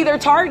 you're going to be their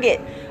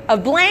target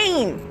of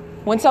blame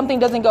when something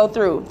doesn't go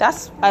through.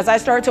 That's as I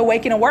started to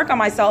awaken and work on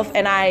myself,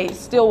 and I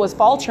still was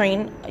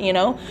faltering,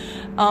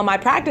 my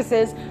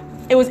practices.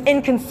 It was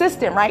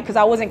inconsistent, right? Because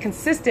I wasn't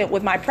consistent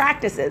with my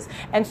practices.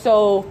 And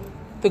so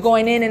the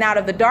going in and out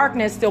of the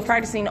darkness, still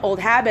practicing old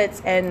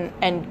habits and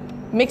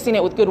mixing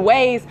it with good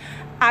ways,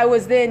 I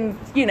was then,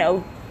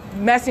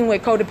 messing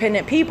with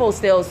codependent people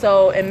still.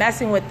 So in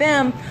messing with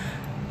them,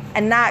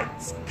 and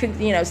not,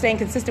 staying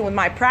consistent with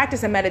my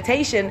practice and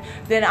meditation,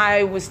 then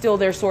I was still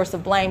their source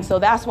of blame. So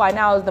that's why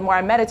now the more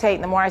I meditate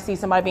and the more I see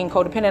somebody being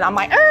codependent, I'm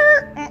like,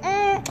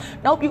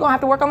 nope, you're going to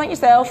have to work on that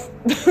yourself.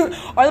 Or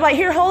they're like,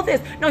 here, hold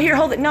this. No, here,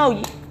 hold it.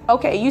 No,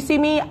 okay, you see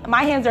me,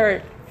 my hands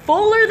are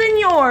fuller than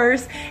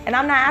yours, and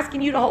I'm not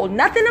asking you to hold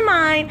nothing of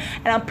mine,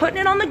 and I'm putting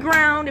it on the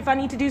ground if I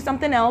need to do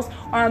something else,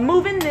 or I'm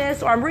moving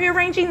this, or I'm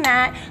rearranging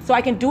that so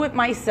I can do it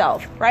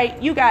myself, right?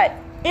 You got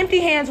empty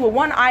hands with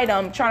one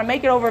item trying to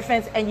make it over a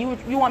fence, and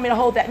you want me to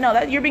hold that? No,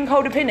 you're being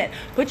codependent.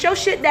 Put your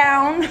shit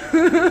down. You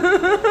know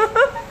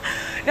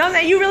what I'm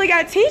saying? You really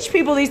got to teach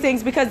people these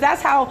things, because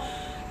that's how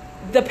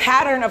the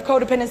pattern of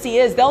codependency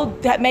is. They'll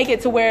make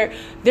it to where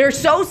they're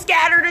so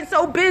scattered and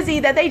so busy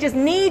that they just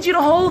need you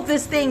to hold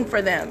this thing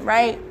for them,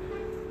 right?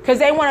 Because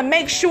they want to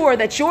make sure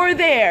that you're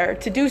there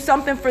to do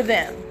something for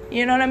them.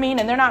 You know what I mean?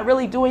 And they're not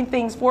really doing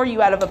things for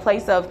you out of a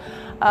place of,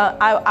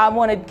 I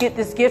want to get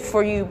this gift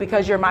for you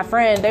because you're my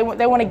friend. They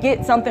want to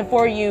get something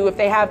for you if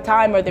they have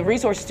time or the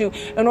resources to,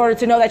 in order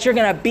to know that you're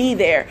going to be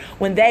there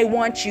when they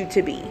want you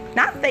to be.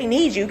 Not that they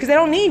need you, because they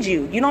don't need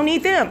you. You don't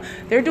need them.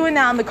 They're doing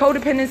that on the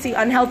codependency,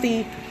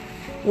 unhealthy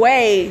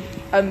way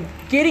of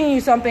getting you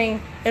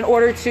something in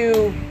order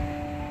to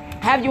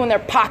have you in their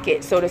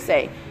pocket, so to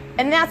say.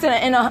 And that's in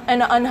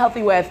an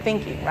unhealthy way of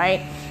thinking,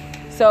 right?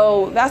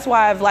 So that's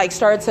why I've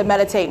started to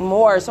meditate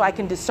more, so I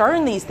can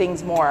discern these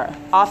things more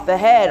off the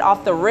head,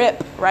 off the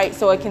rip, right?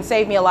 So it can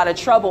save me a lot of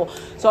trouble.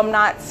 So I'm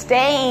not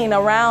staying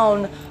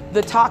around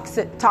the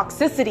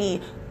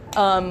toxicity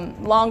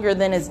longer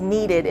than is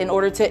needed in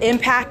order to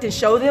impact and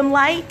show them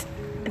light,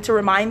 and to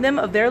remind them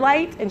of their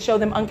light and show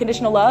them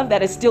unconditional love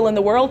that is still in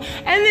the world,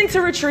 and then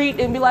to retreat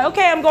and be like,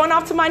 okay, I'm going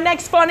off to my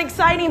next fun,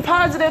 exciting,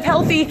 positive,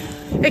 healthy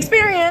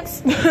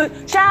experience.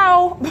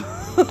 Ciao.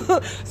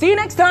 See you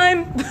next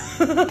time.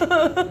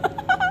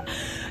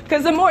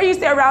 Because the more you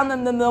stay around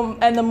them,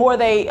 and the more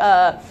they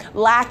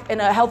lack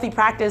in a healthy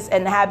practice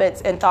and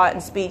habits and thought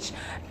and speech,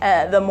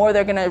 the more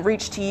they're going to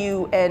reach to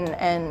you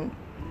and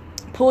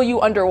pull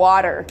you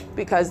underwater,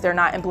 because they're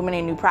not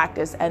implementing new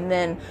practice. And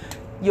then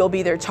you'll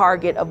be their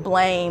target of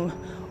blame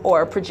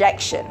or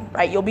projection,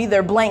 right? You'll be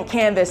their blank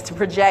canvas to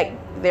project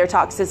their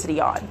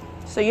toxicity on.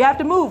 So you have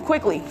to move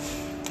quickly.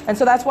 And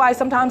so that's why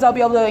sometimes I'll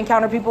be able to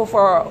encounter people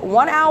for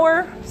 1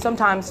 hour,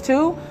 sometimes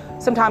 2,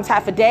 sometimes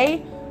half a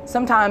day,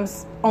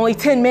 sometimes only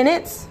 10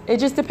 minutes. It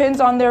just depends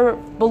on their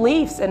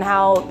beliefs and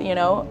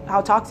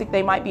how toxic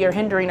they might be, or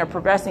hindering or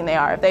progressing they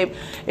are.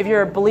 If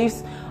your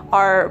beliefs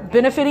are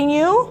benefiting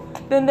you,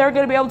 then they're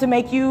going to be able to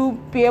make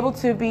you be able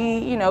to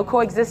be,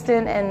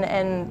 coexistent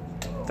and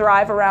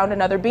thrive around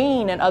another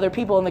being and other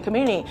people in the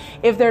community.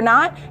 If they're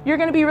not, you're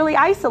going to be really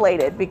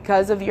isolated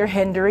because of your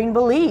hindering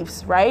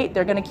beliefs, right?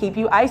 They're going to keep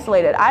you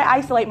isolated. I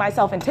isolate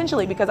myself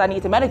intentionally because I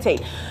need to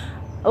meditate.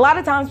 A lot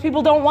of times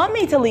people don't want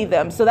me to leave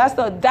them. So that's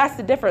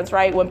the difference,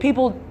 right? When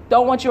people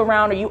don't want you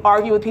around, or you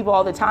argue with people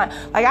all the time.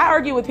 Like, I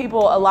argue with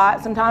people a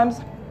lot sometimes,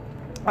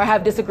 or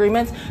have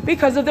disagreements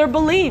because of their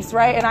beliefs,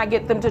 right? And I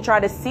get them to try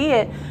to see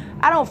it.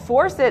 I don't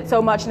force it so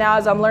much now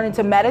as I'm learning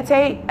to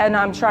meditate, and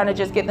I'm trying to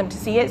just get them to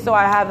see it. So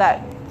I have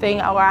that thing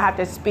where I have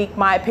to speak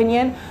my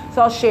opinion.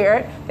 So I'll share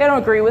it. They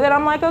don't agree with it.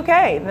 I'm like,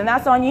 okay, then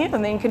that's on you.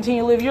 And then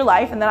continue to live your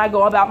life. And then I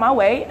go about my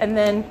way. And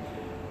then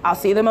I'll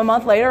see them a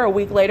month later, a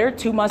week later,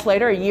 2 months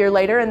later, a year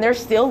later, and they're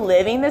still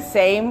living the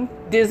same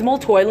dismal,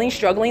 toiling,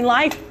 struggling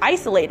life,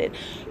 isolated.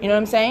 You know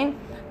what I'm saying?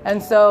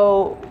 And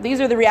so these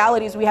are the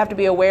realities we have to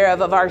be aware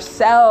of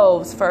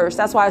ourselves first.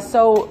 That's why it's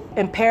so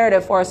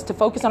imperative for us to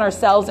focus on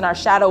ourselves and our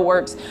shadow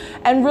works,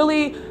 and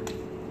really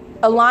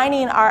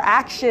aligning our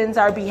actions,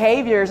 our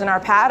behaviors, and our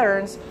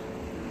patterns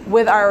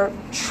with our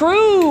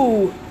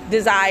true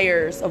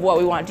desires of what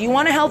we want. Do you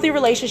want a healthy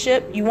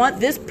relationship? You want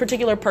this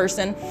particular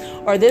person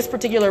or this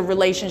particular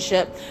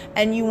relationship,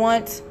 and you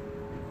want,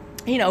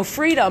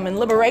 freedom and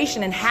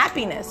liberation and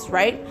happiness,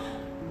 right?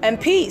 And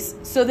peace.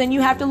 So then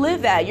you have to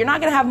live that. You're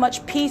not going to have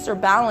much peace or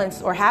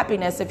balance or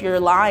happiness if you're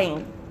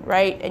lying,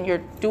 right? And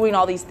you're doing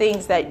all these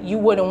things that you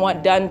wouldn't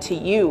want done to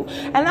you.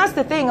 And that's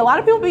the thing. A lot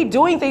of people be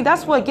doing things.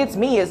 That's what gets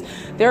me, is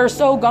they're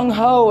so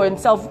gung-ho and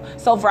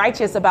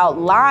self-righteous about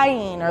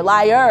lying or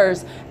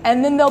liars.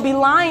 And then they'll be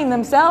lying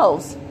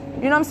themselves.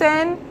 You know what I'm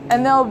saying?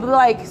 And they'll be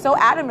like so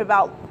adamant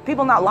about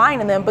people not lying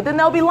to them, but then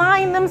they'll be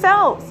lying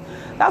themselves.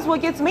 That's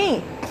what gets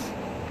me.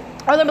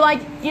 Or they'll be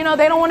like, they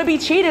don't want to be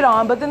cheated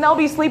on, but then they'll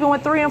be sleeping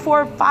with 3 and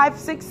 4, 5,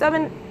 6,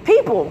 7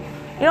 people.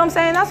 You know what I'm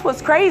saying? That's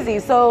what's crazy.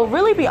 So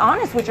really be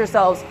honest with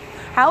yourselves.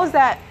 How is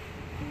that,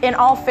 in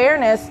all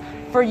fairness,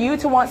 for you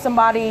to want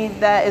somebody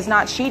that is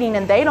not cheating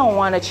and they don't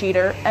want a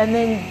cheater, and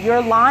then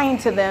you're lying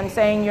to them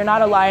saying you're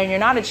not a liar and you're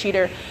not a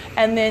cheater,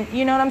 and then,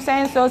 you know what I'm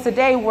saying? So it's a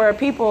day where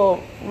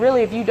people,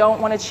 really, if you don't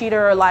want a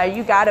cheater or a liar,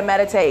 you got to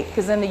meditate,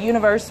 because then the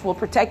universe will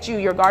protect you,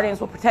 your guardians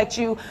will protect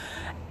you.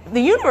 The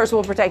universe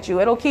will protect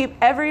you. It'll keep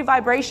every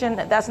vibration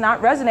that's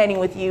not resonating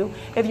with you.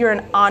 If you're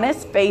an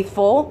honest,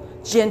 faithful,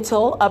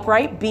 gentle,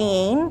 upright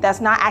being that's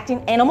not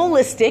acting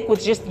animalistic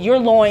with just your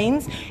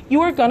loins,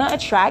 you are going to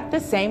attract the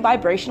same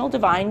vibrational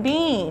divine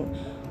being.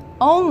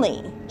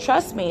 Only.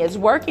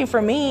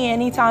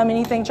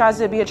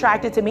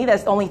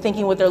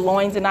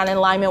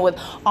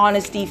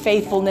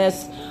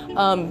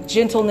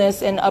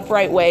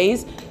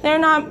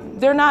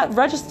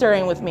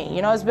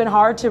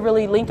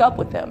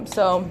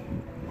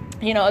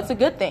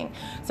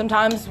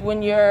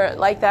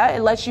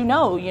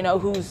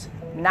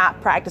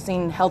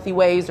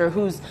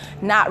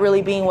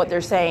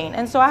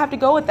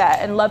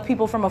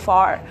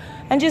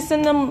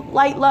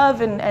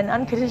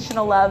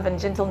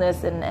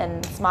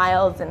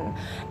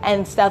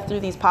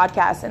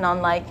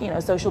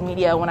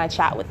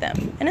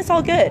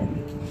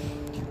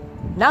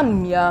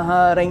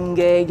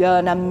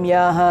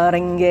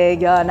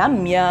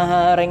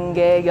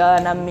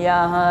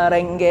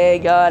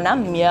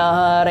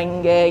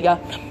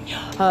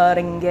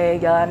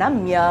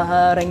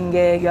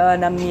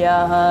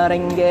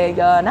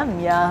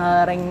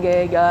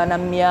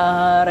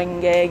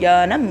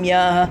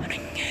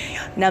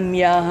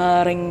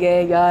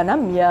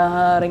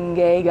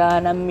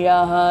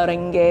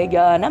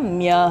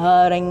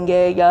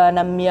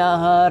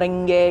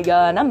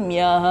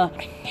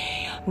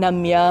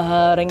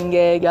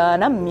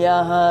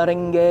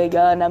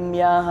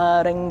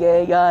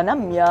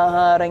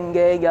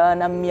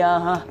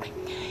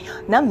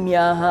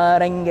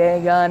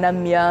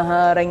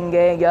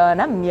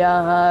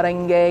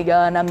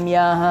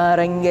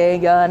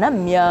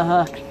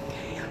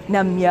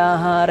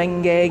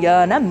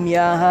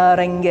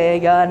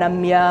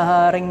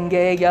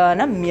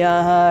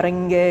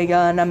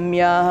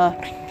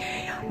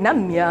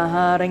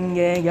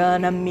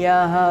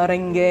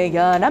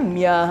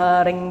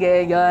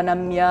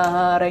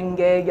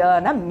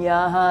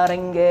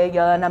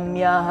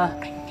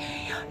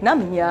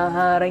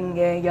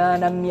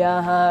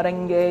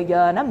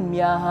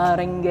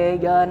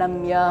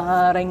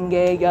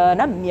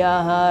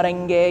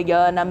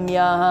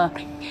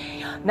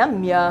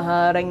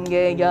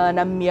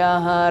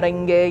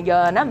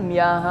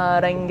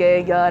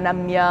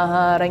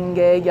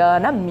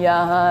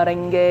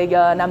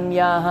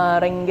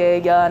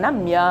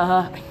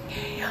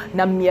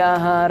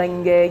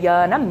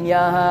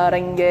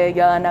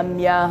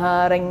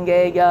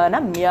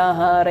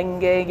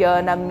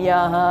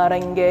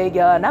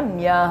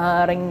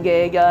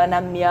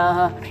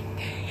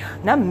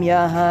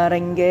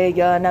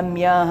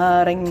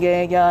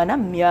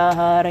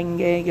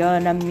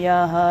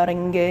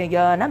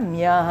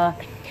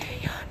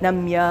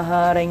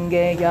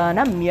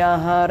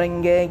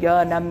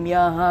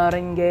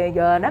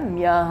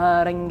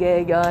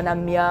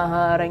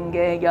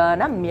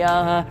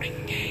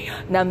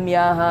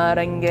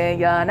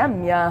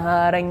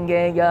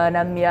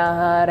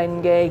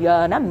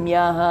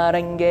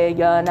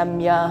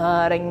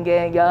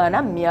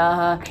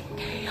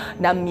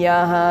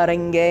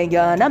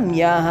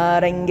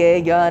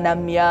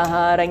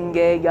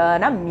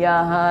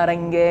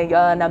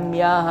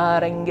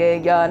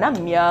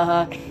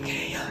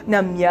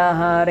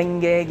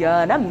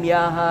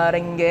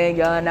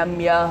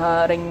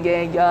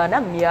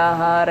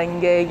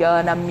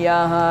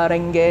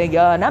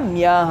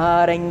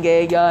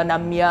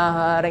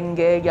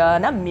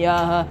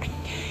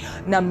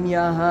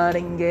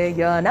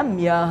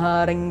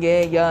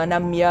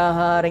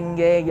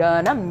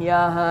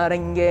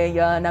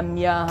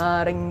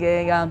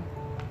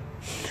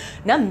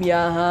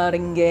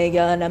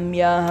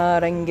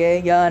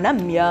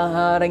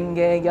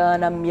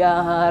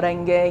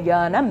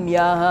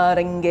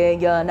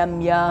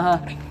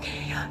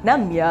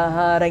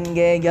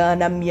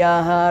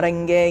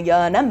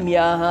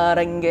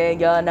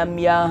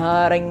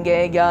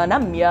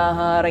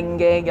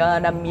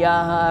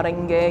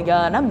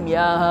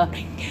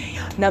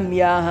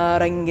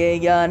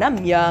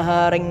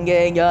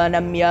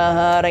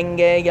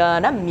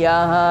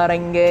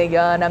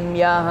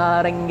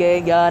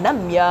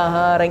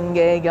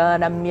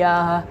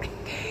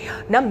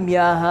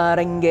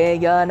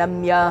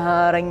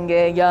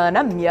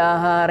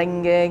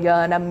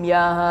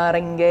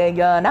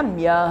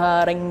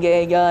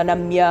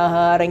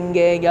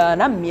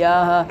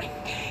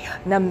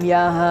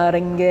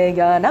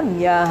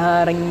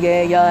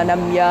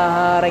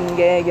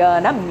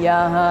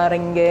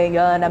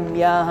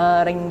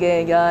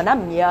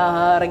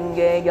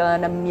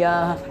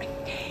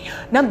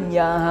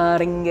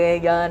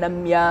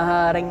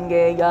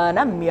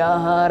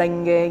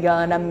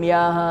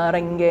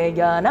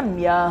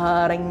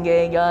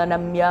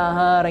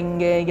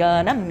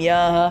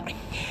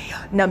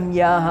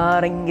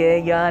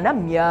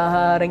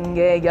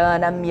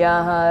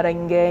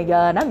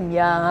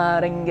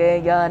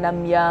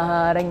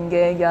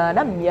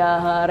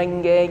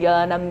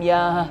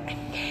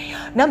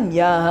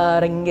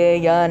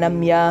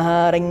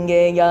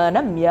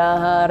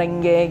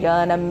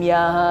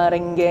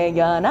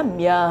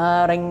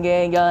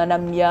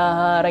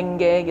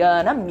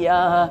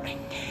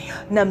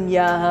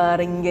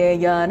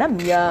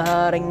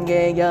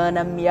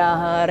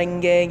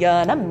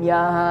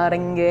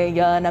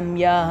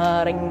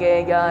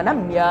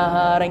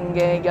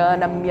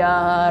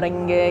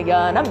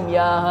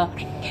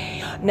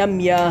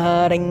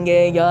 Namya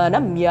Renge Ya,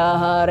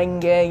 Namya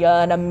Renge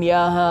Ya,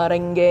 Namya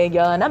Renge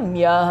Ya,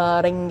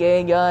 Namya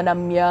Renge Ya,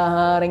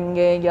 Namya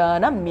Renge Ya,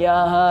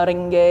 Namya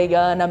Renge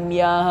Ya,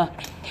 Namya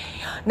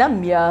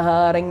Namya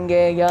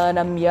Renge Ya,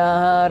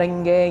 Namya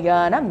Renge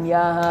Ya,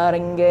 Namya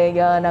Renge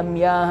Ya,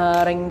 Namya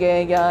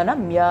Renge Ya,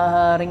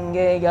 Namya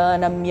Renge Ya,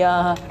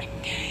 Namya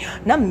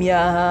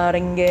Namya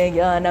Renge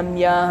Ya,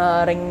 Namya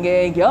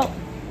Renge Ya,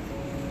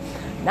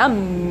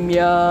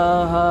 Namya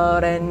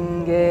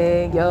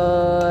Renge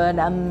Ya,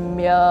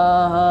 Namya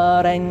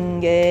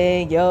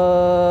Renge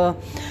Ya,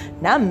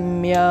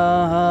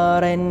 Namya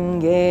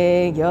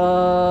Renge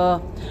Ya.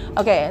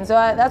 Okay, and so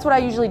that's what I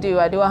usually do.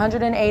 I do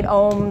 108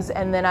 ohms,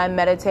 and then I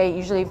meditate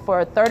usually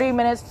for 30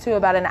 minutes to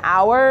about an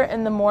hour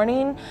in the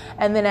morning,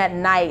 and then at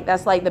night,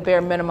 that's like the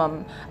bare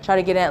minimum. I try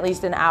to get in at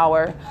least an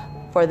hour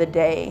for the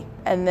day,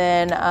 and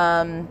then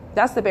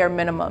that's the bare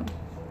minimum.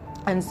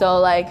 And so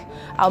like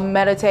I'll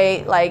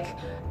meditate like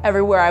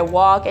everywhere I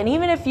walk, and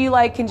even if you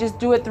like can just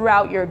do it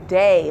throughout your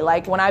day,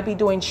 like when I be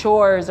doing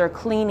chores or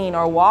cleaning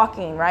or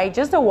walking, right?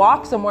 Just to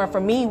walk somewhere for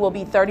me will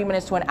be 30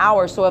 minutes to an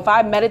hour. So if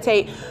I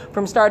meditate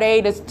from start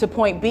A to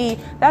point B,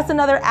 that's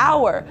another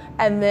hour,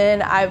 and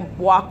then I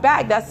walk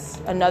back, that's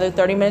another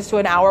 30 minutes to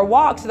an hour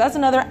walk. So that's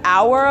another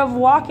hour of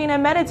walking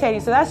and meditating.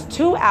 So that's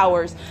 2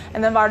 hours,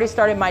 and then I've already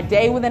started my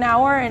day with an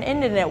hour and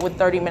ended it with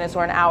 30 minutes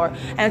or an hour.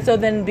 And so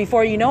then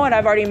before you know it,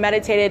 I've already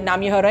meditated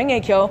Nam Myoho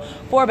Renge Kyo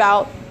for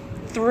about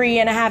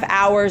 3.5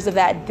 hours of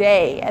that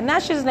day. And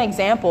that's just an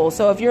example.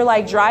 So if you're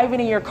like driving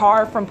in your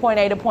car from point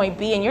A to point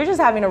B and you're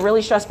just having a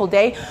really stressful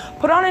day,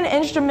 put on an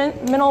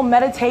instrumental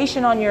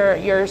meditation on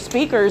your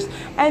speakers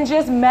and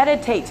just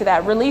meditate to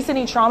that. Release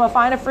any trauma.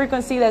 Find a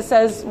frequency that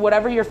says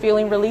whatever you're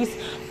feeling, release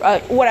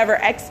whatever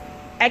X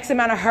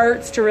amount of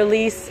hertz to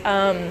release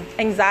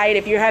anxiety.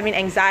 If you're having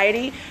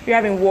anxiety, if you're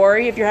having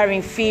worry, if you're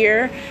having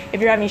fear,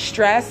 if you're having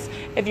stress,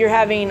 if you're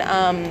having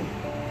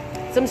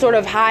some sort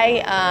of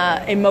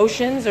high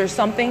emotions or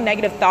something,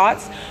 negative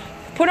thoughts,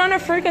 put on a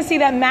frequency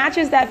that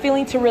matches that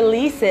feeling to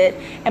release it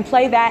and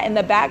play that in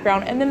the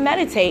background, and then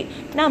meditate.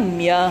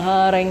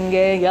 Namya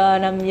Renge Ya,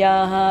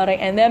 Namya Renge.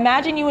 And then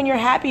imagine you in your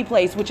happy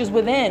place, which is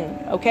within,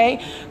 okay?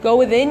 Go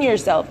within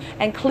yourself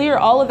and clear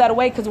all of that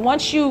away, because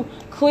once you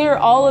clear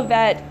all of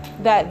that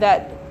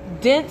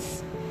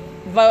dense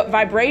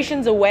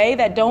vibrations away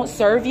that don't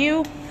serve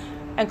you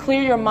and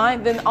clear your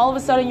mind, then all of a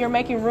sudden you're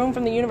making room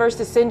from the universe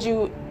to send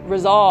you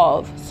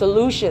resolve,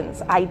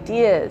 solutions,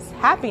 ideas,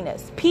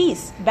 happiness,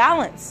 peace,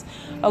 balance,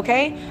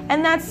 okay?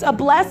 And that's a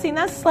blessing.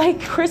 That's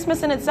like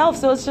Christmas in itself.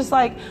 So it's just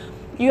like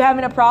you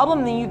having a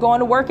problem, then you go on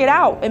to work it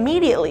out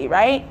immediately,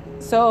 right?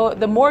 So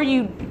the more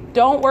you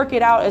don't work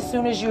it out, as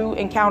soon as you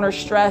encounter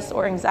stress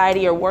or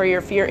anxiety or worry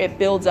or fear, it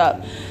builds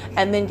up.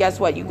 And then guess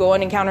what? You go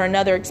and encounter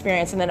another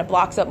experience, and then it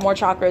blocks up more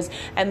chakras,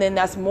 and then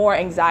that's more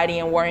anxiety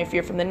and worry and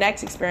fear from the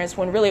next experience,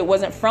 when really it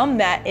wasn't from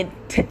that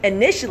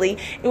initially.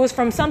 It was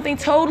from something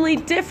totally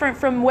different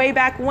from way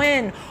back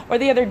when, or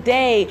the other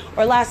day,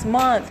 or last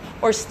month,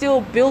 or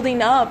still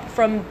building up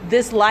from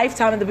this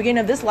lifetime, at the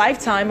beginning of this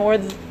lifetime, or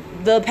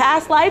the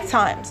past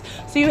lifetimes.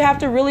 So you have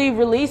to really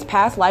release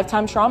past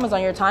lifetime traumas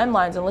on your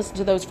timelines and listen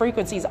to those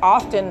frequencies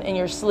often in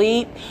your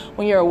sleep,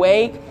 when you're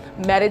awake,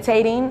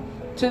 meditating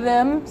to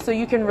them, so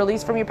you can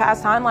release from your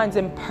past timelines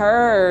and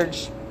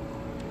purge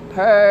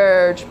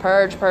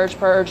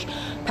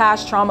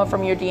past trauma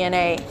from your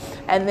DNA.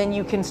 And then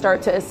you can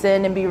start to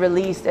ascend and be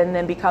released, and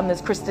then become this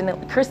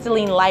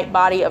crystalline light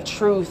body of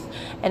truth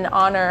and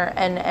honor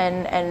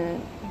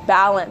and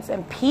balance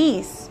and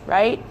peace,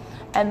 right?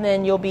 And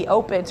then you'll be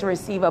open to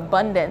receive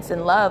abundance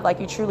and love like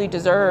you truly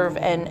deserve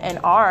and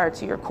are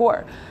to your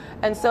core.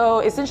 And so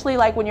essentially,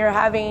 like when you're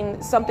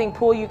having something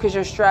pull you because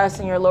you're stressed,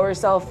 and your lower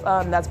self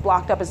that's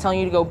blocked up is telling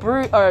you to go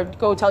breathe, or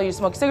go tell you to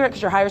smoke a cigarette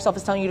because your higher self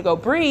is telling you to go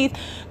breathe,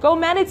 go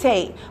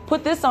meditate.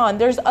 Put this on.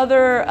 There's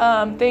other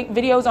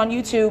videos on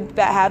YouTube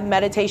that have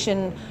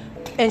meditation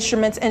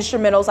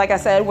instrumentals, like I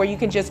said, where you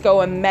can just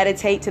go and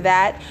meditate to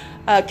that.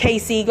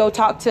 Casey, go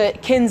talk to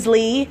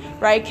Kinsley,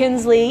 right?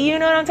 Kinsley, you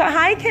know what I'm talking.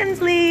 Hi,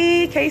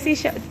 Kinsley. Casey,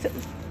 share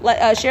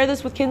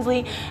this with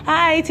Kinsley.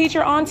 Hi, teach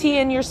your auntie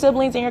and your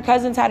siblings and your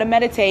cousins how to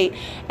meditate,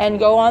 and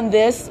go on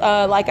this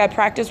like I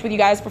practiced with you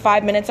guys for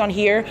 5 minutes on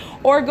here,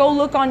 or go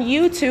look on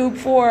YouTube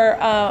for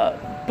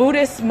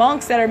Buddhist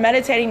monks that are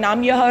meditating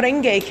Nam Myoho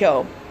Renge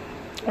Kyo.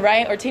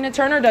 Right? Or Tina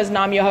Turner does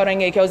Nam Myoho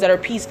Renge Kyos that are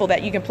peaceful,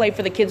 that you can play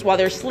for the kids while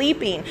they're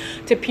sleeping,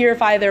 to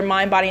purify their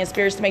mind, body, and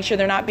spirits, to make sure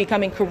they're not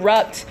becoming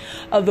corrupt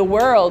of the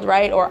world,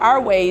 right? Or our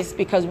ways,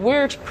 because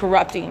we're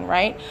corrupting,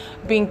 right?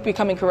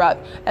 Becoming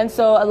corrupt. And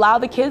so allow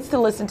the kids to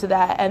listen to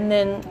that, and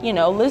then,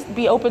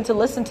 be open to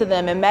listen to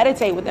them and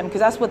meditate with them,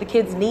 because that's what the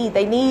kids need.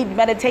 They need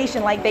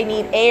meditation like they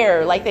need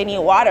air, like they need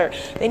water.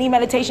 They need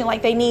meditation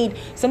like they need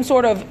some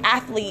sort of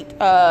athlete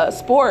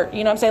sport,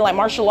 like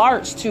martial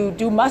arts, to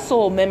do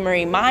muscle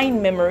memory,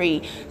 mind memory,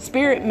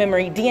 spirit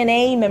memory,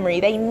 DNA memory.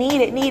 They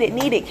need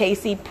it,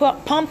 Casey.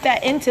 Pump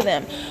that into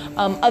them.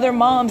 Other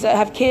moms that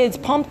have kids,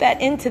 pump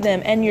that into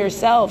them and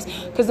yourselves,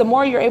 because the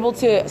more you're able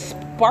to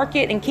spark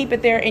it and keep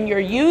it there in your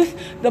youth,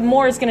 the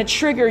more it's going to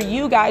trigger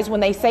you guys when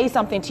they say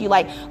something to you,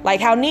 like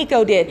how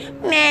Nico did.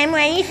 Mom,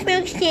 why you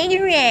smoke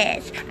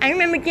cigarettes? I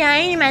remember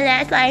dying in my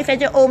last life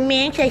as an old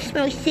man because I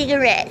smoked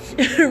cigarettes.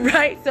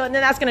 Right? So and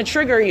then that's going to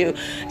trigger you.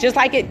 Just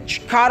like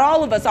it caught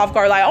all of us off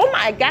guard. Like, oh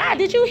my God,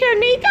 did you hear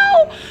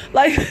Nico?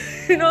 Like,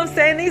 you know what I'm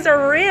saying? These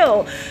are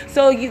real.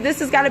 So this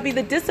has got to be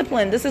the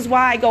discipline. This is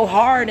why I go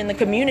hard in the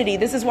community.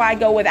 This is why I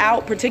go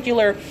without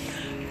particular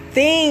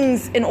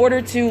things in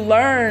order to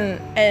learn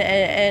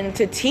and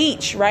to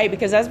teach, right?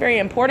 Because that's very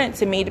important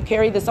to me, to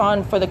carry this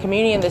on for the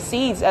community and the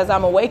seeds as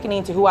I'm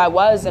awakening to who I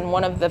was and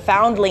one of the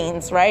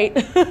foundlings, right?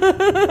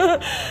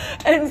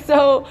 And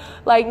so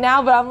like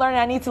now, but I'm learning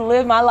I need to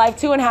live my life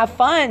too and have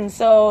fun.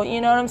 So,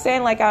 you know what I'm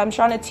saying? Like I'm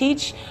trying to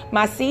teach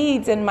my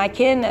seeds and my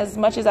kin as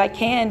much as I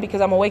can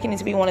because I'm awakening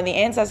to be one of the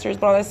ancestors.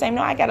 But on the same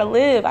note, I gotta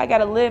live.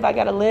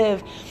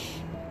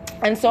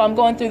 And so I'm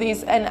going through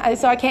these, and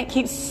so I can't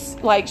keep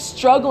like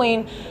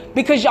struggling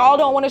because y'all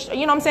don't want to,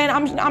 you know what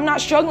I'm saying? I'm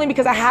not struggling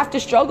because I have to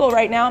struggle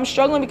right now. I'm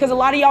struggling because a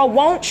lot of y'all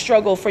won't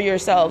struggle for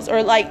yourselves,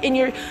 or like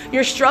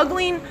you're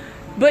struggling,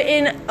 but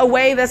in a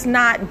way that's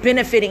not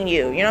benefiting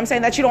you. You know what I'm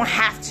saying? That you don't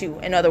have to,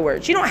 in other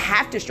words. You don't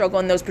have to struggle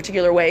in those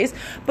particular ways,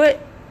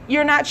 but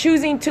you're not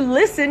choosing to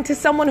listen to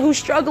someone who's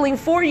struggling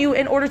for you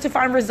in order to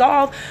find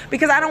resolve,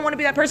 because I don't want to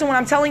be that person when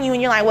I'm telling you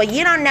and you're like, well,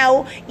 you don't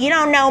know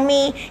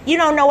me. You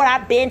don't know what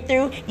I've been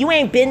through. You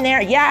ain't been there.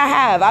 Yeah, I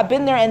have. I've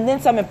been there and then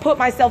some, and put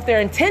myself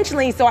there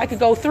intentionally so I could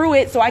go through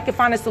it, so I could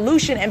find a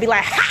solution and be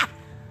like, ha,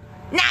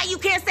 now you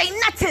can't say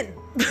nothing.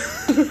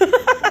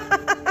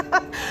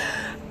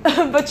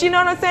 But you know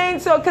what I'm saying?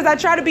 So, because I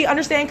try to be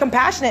understanding,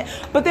 compassionate.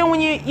 But then when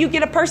you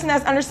get a person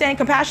that's understanding,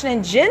 compassionate,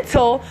 and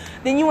gentle,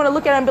 then you want to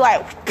look at him and be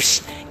like,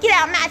 psh, get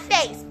out my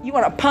face. You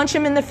want to punch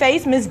him in the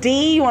face, Miss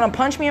D. You want to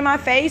punch me in my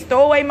face,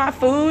 throw away my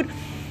food.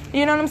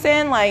 You know what I'm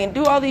saying? Like, and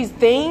do all these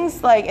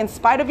things, like, in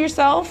spite of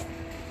yourself.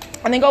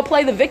 And then go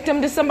play the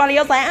victim to somebody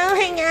else, like, oh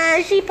my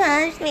gosh, she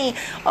punched me.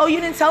 Oh,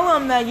 you didn't tell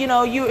them that,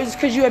 it's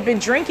because you had been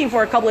drinking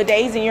for a couple of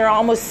days and you're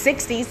almost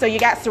 60, so you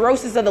got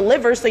cirrhosis of the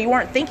liver, so you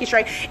weren't thinking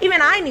straight.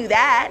 Even I knew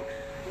that.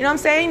 You know what I'm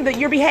saying? That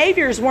your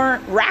behaviors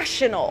weren't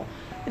rational.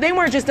 They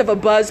weren't just of a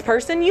buzz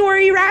person. You were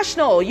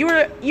irrational. You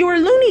were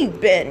loony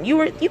bin.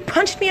 You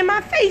punched me in my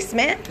face,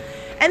 man.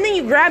 And then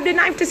you grabbed a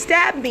knife to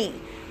stab me.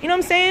 You know what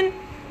I'm saying?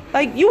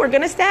 Like, you were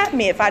going to stab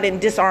me if I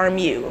didn't disarm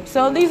you.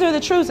 So these are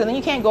the truths. And then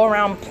you can't go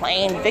around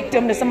playing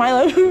victim to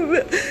somebody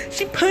like,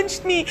 she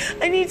punched me.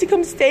 I need to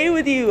come stay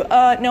with you.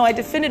 No, I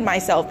defended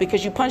myself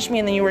because you punched me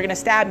and then you were going to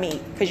stab me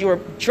because you were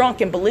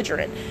drunk and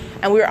belligerent.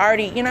 And we were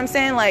already, you know what I'm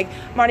saying? Like,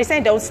 I'm already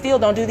saying, don't steal,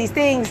 don't do these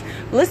things.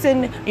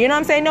 Listen, you know what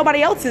I'm saying?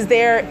 Nobody else is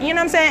there. You know what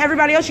I'm saying?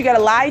 Everybody else you got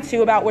to lie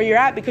to about where you're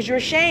at because you're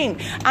ashamed.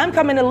 I'm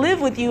coming to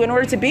live with you in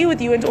order to be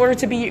with you, in order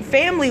to be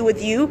family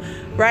with you,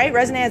 right?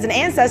 Resonate as an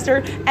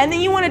ancestor. And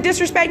then you want to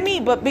disrespect me,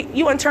 but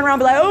you want to turn around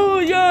and be like, oh,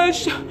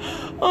 yes,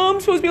 I'm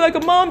supposed to be like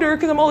a mom to her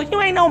because I'm old. You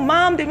ain't no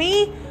mom to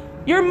me.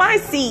 You're my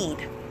seed.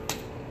 You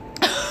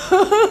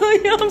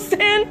know what I'm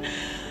saying?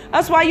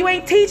 That's why you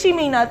ain't teaching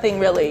me nothing,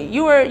 really.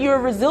 You're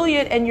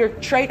resilient, and your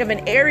trait of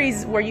an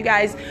Aries where you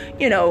guys,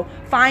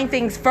 find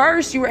things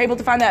first. You were able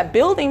to find that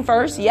building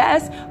first,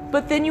 yes,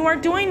 but then you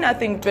weren't doing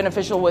nothing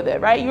beneficial with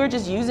it, right? You were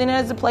just using it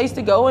as a place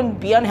to go and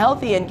be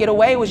unhealthy and get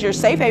away. It was your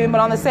safe haven,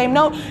 but on the same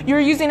note, you were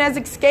using it as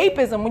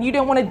escapism when you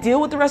didn't want to deal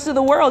with the rest of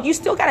the world. You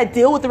still got to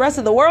deal with the rest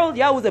of the world.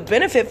 Yeah, it was a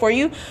benefit for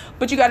you,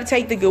 but you got to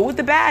take the good with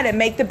the bad and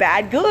make the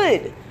bad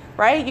good,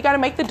 right? You got to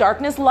make the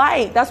darkness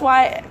light. That's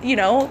why,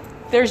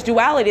 there's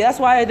duality. That's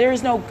why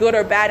there's no good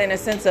or bad in a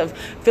sense of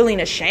feeling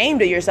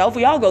ashamed of yourself.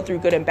 We all go through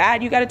good and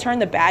bad. You got to turn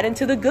the bad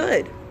into the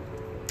good,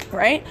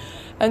 right?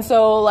 And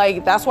so,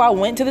 that's why I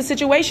went to the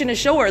situation to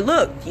show her,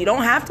 look, you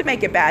don't have to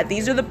make it bad.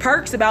 These are the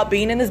perks about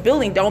being in this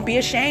building. Don't be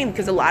ashamed,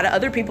 because a lot of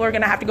other people are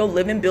going to have to go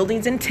live in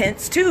buildings in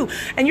tents too.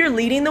 And you're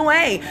leading the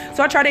way.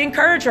 So I try to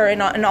encourage her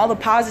and all the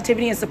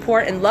positivity and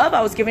support and love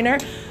I was giving her.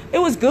 It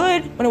was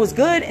good when it was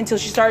good until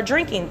she started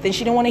drinking. Then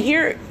she didn't want to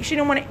hear. She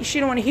didn't want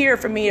to hear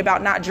from me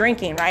about not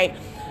drinking, right?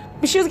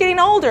 But she was getting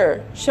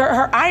older.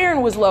 Her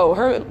iron was low.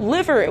 Her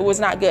liver was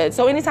not good.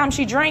 So anytime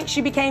she drank,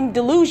 she became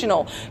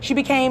delusional. She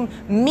became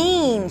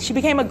mean. She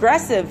became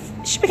aggressive.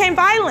 She became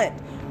violent,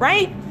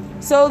 right?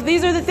 So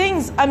these are the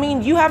things. I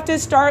mean, you have to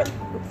start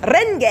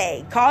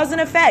Renge, cause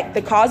and effect,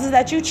 the causes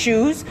that you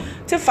choose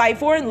to fight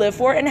for and live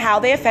for and how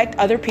they affect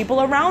other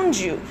people around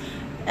you.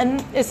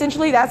 And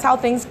essentially that's how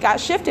things got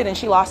shifted, and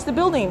she lost the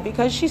building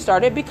because she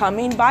started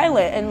becoming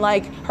violent,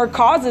 and her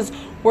causes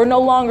were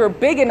no longer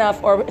big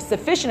enough or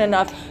sufficient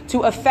enough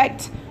to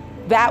affect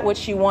that which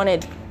she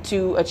wanted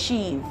to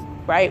achieve,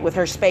 right, with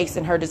her space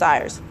and her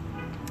desires.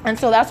 And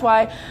so that's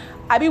why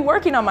I be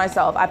working on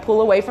myself. I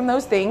pull away from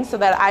those things so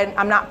that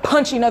I'm not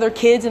punching other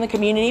kids in the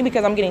community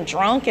because I'm getting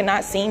drunk and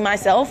not seeing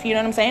myself, you know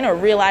what I'm saying, or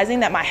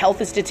realizing that my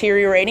health is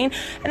deteriorating.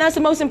 And that's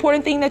the most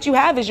important thing that you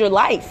have is your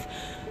life.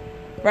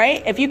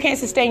 Right? If you can't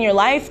sustain your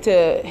life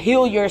to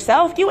heal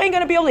yourself, you ain't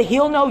going to be able to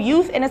heal no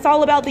youth. And it's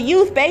all about the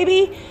youth,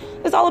 baby.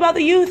 It's all about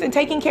the youth and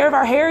taking care of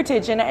our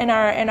heritage and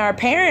our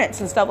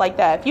parents and stuff like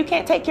that. If you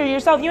can't take care of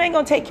yourself, you ain't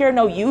gonna take care of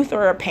no youth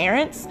or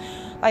parents.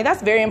 Like,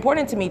 that's very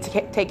important to me,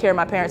 to take care of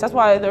my parents. That's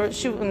why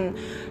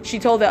she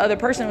told the other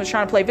person who was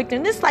trying to play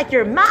victim, this is like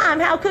your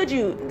mom, how could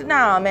you?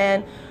 Nah,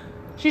 man.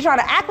 She's trying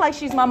to act like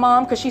she's my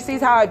mom because she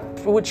sees how I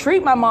would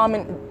treat my mom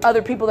and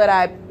other people that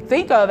I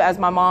think of as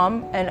my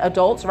mom and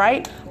adults,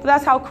 right? But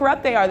that's how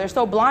corrupt they are. They're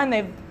so blind.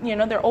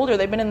 They're older.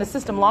 They've been in the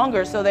system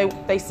longer, so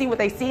they see what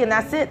they see and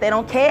that's it. They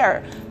don't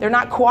care. They're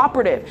not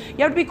cooperative. You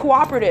have to be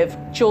cooperative,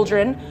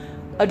 children,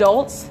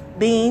 adults,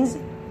 beings,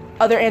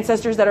 other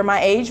ancestors that are my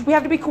age. We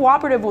have to be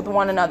cooperative with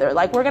one another.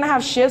 Like, we're going to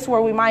have shifts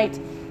where we might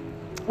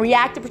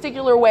react a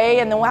particular way,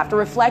 and then we'll have to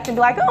reflect and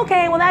be like,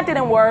 okay, well, that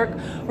didn't work,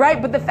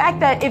 right? But the fact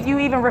that if you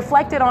even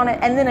reflected on it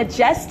and then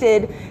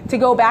adjusted to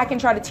go back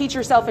and try to teach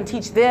yourself and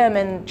teach them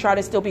and try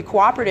to still be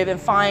cooperative and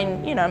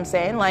find, you know what I'm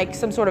saying, like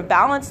some sort of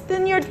balance,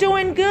 then you're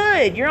doing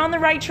good. You're on the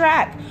right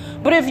track.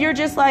 But if you're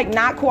just like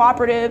not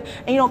cooperative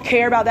and you don't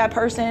care about that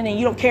person and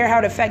you don't care how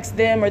it affects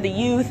them or the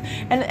youth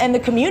and the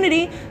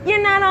community,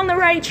 you're not on the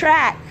right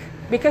track,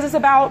 because it's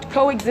about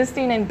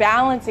coexisting and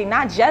balancing,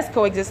 not just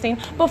coexisting,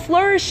 but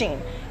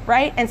flourishing,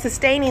 right? And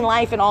sustaining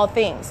life in all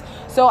things.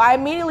 So I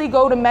immediately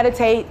go to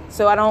meditate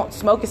so I don't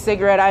smoke a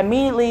cigarette. I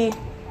immediately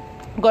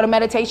go to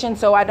meditation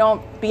so I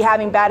don't be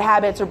having bad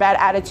habits or bad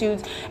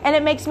attitudes, and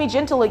it makes me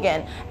gentle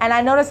again. And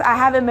I notice I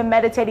haven't been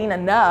meditating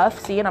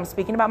enough, see, and I'm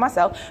speaking about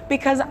myself,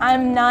 because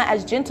I'm not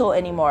as gentle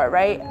anymore,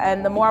 right?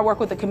 And the more I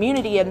work with the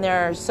community and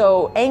they're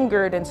so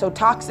angered and so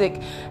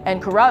toxic and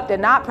corrupt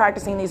and not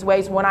practicing these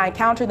ways, when I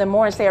encounter them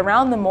more and stay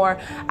around them more,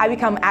 I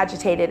become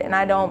agitated and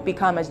I don't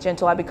become as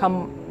gentle. I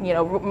become,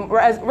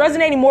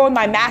 resonating more with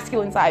my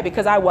masculine side,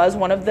 because I was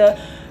one of the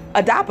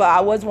Adapa.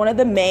 I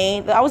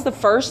was the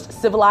first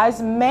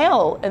civilized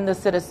male in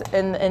the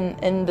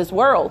in this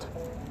world.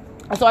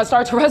 And so I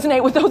start to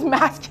resonate with those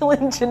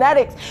masculine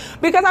genetics,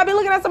 because I've been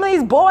looking at some of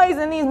these boys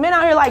and these men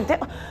out here like,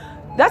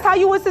 that's how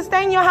you would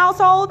sustain your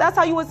household. That's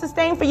how you would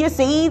sustain for your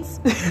seeds.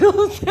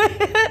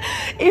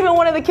 Even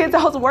one of the kids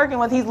I was working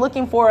with, he's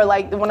looking for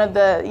like one of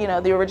the,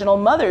 the original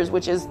mothers,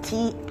 which is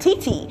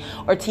Titi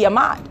or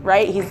Tiamat,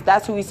 right?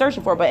 That's who he's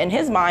searching for. But in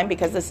his mind,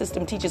 because the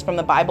system teaches from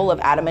the Bible of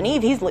Adam and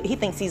Eve, he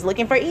thinks he's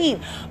looking for Eve.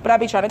 But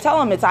I'd be trying to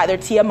tell him it's either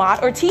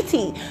Tiamat or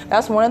Titi.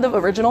 That's one of the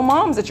original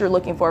moms that you're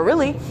looking for,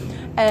 really.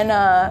 And,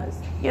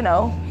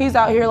 he's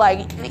out here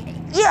like,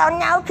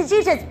 no, because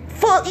you just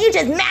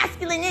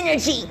masculine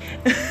energy.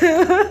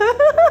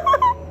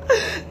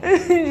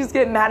 He just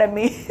getting mad at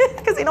me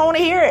because he don't want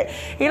to hear it.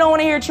 He don't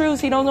want to hear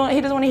truth. He doesn't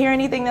want to hear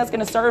anything that's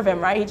going to serve him,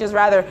 right? He just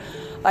rather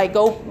like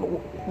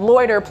go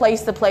loiter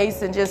place to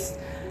place and just,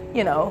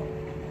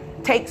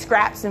 take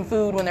scraps and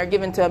food when they're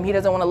given to him. He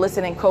doesn't want to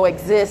listen and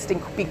coexist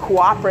and be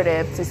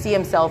cooperative, to see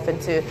himself and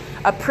to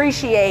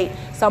appreciate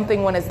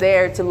something when it's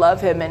there, to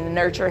love him and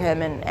nurture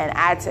him and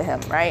add to him,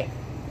 right?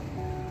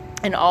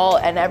 In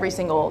every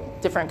single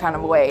different kind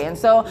of way. And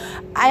so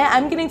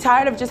I'm getting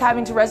tired of just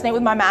having to resonate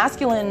with my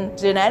masculine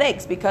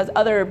genetics, because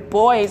other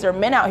boys or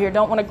men out here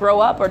don't want to grow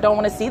up or don't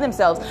want to see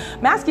themselves.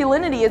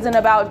 Masculinity isn't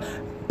about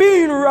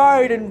being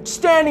right and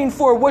standing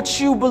for what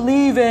you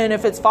believe in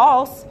if it's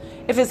false,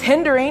 if it's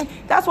hindering.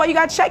 That's why you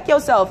got to check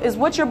yourself. Is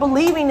what you're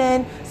believing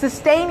in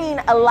sustaining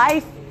a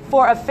life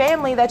for a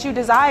family that you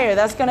desire,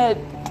 that's going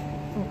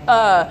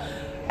to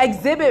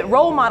exhibit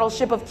role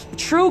modelship of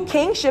true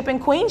kingship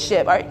and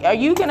queenship? Are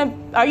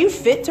you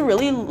fit to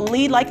really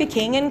lead like a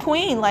king and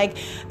queen? Like,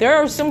 there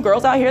are some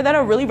girls out here that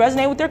are really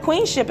resonate with their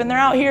queenship, and they're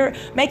out here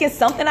making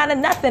something out of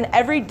nothing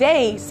every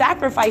day,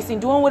 sacrificing,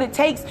 doing what it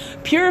takes,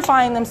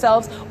 purifying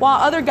themselves, while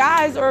other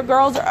guys or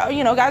girls are,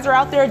 guys are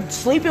out there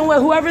sleeping with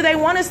whoever they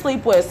want to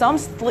sleep with. Some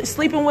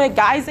sleeping with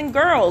guys and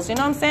girls, you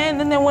know what I'm saying?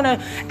 Then they want to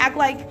act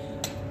like,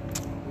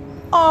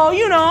 oh,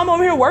 I'm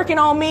over here working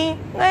on me.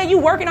 Man, you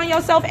working on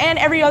yourself and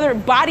every other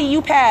body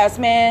you pass,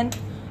 man.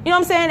 You know what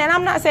I'm saying? And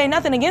I'm not saying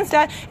nothing against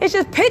that. It's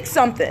just pick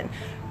something.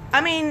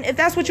 I mean, if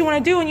that's what you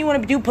want to do and you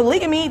want to do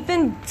polygamy,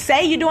 then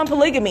say you're doing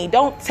polygamy.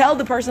 Don't tell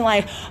the person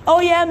like, oh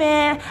yeah,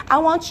 man, I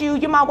want you.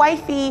 You're my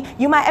wifey.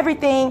 You're my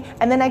everything.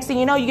 And the next thing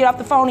you know, you get off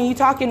the phone and you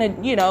talking to,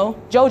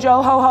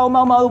 Jojo, ho-ho,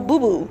 momo,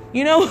 boo-boo,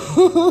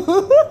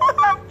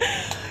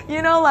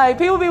 like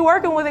people be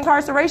working with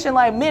incarceration,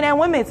 like men and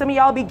women. Some of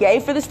y'all be gay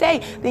for the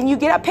state. Then you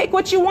get up, pick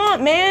what you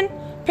want, man.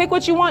 Pick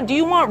what you want. Do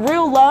you want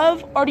real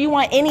love or do you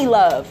want any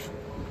love?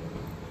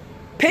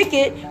 Pick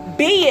it,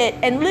 be it,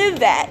 and live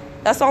that.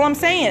 That's all I'm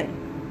saying.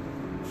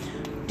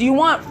 Do you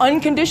want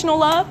unconditional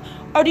love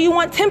or do you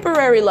want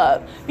temporary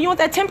love? If you want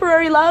that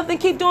temporary love, then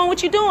keep doing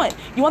what you're doing.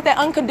 You want that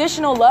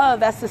unconditional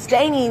love that's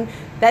sustaining,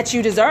 that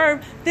you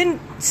deserve,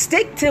 then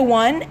stick to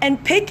one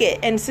and pick it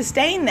and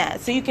sustain that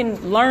so you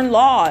can learn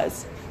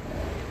laws.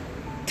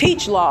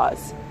 Teach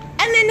laws,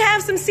 and then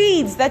have some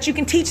seeds that you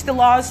can teach the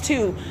laws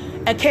to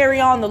and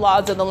carry on the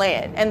laws of the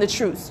land and the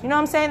truths. You know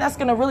what I'm saying? That's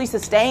going to really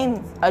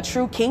sustain a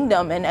true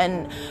kingdom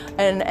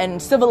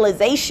and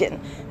civilization.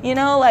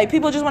 Like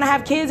people just want to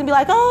have kids and be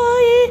like,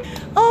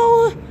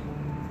 oh,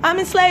 I'm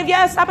enslaved.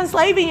 Yes, stop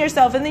enslaving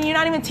yourself. And then you're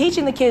not even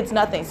teaching the kids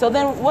nothing. So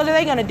then what are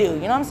they going to do?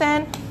 You know what I'm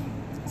saying?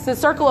 It's the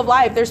circle of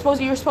life. You're supposed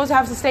to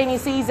have sustaining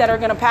seeds that are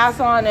going to pass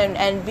on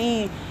and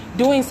be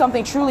doing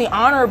something truly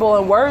honorable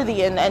and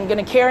worthy and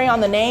going to carry on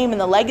the name and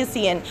the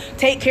legacy and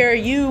take care of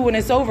you when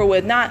it's over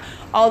with. Not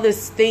all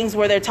these things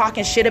where they're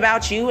talking shit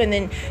about you, and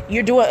then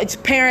you're doing, it's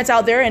parents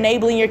out there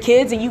enabling your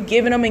kids and you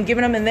giving them,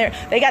 and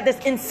they got this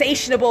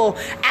insatiable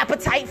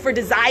appetite for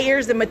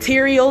desires and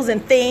materials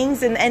and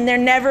things, and they're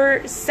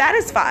never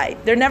satisfied.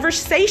 They're never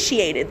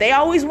satiated. They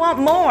always want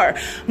more,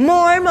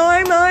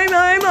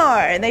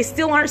 and they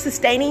still aren't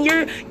sustaining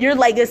your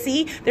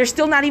legacy. They're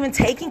still not even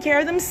taking care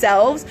of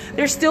themselves.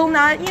 They're still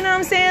not, you know what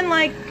I'm saying?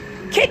 Like,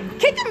 kick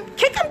them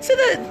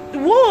to the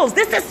wolves.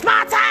 This is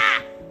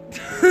Sparta.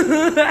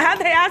 Have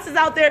their asses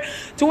out there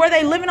to where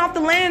they living off the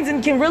lands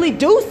and can really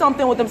do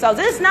something with themselves.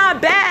 It's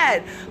not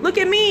bad. Look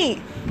at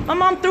me. My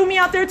mom threw me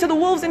out there to the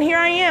wolves, and here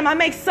I am. I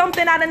make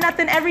something out of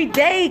nothing every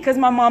day because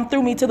my mom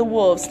threw me to the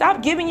wolves.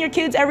 Stop giving your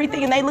kids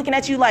everything and they looking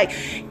at you like,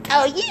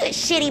 oh, you a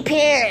shitty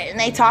parent, and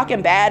they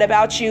talking bad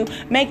about you.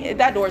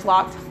 That door's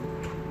locked.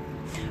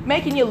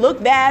 Making you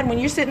look bad when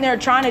you're sitting there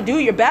trying to do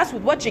your best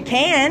with what you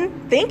can,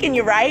 thinking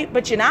you're right,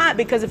 but you're not,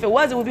 because if it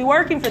was, it would be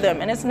working for them,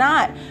 and it's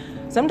not.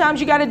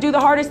 Sometimes you got to do the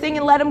hardest thing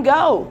and let them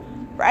go,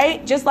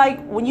 right? Just like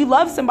when you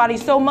love somebody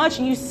so much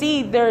and you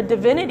see their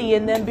divinity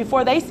in them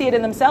before they see it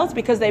in themselves,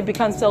 because they've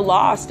become so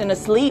lost and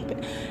asleep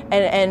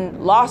and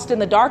lost in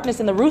the darkness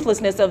and the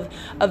ruthlessness of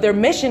their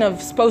mission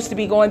of supposed to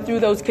be going through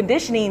those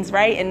conditionings,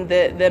 right? And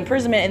the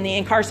imprisonment and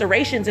the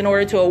incarcerations in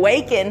order to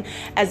awaken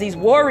as these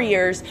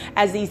warriors,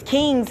 as these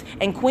kings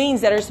and queens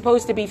that are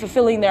supposed to be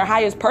fulfilling their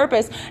highest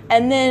purpose,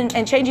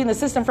 and changing the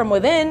system from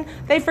within.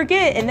 They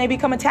forget and they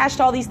become attached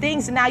to all these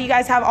things. And now you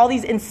guys have all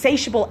these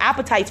insatiable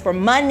appetites for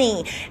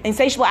money,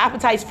 insatiable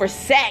appetites for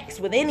sex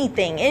with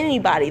anything,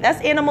 anybody.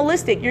 That's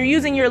animalistic. You're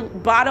using your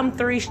bottom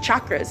 3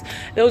 chakras.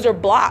 Those are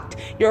blocked.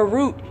 Your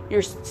root,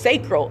 your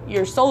sacral,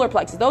 your solar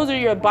plexus. Those are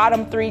your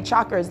bottom 3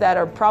 chakras that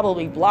are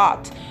probably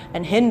blocked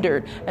and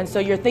hindered. And so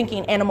you're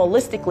thinking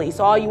animalistically.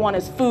 So all you want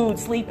is food,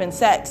 sleep, and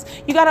sex.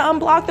 You got to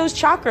unblock those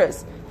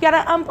chakras. You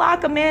got to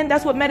unblock them, man.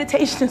 That's what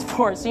meditation is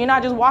for. So you're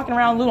not just walking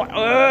around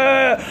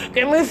like,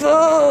 give me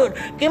food,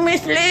 give me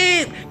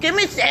sleep, give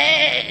me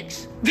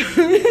sex.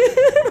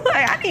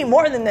 Like, I need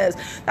more than this.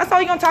 That's all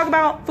you're going to talk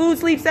about? Food,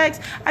 sleep,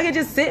 sex? I could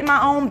just sit in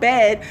my own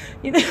bed.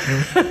 I'm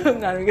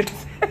not even going to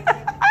say.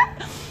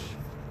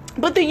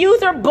 But the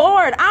youth are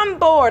bored. I'm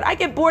bored. I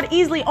get bored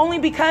easily only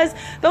because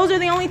those are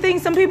the only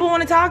things some people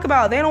want to talk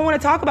about. They don't want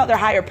to talk about their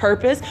higher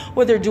purpose,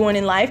 what they're doing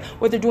in life,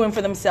 what they're doing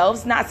for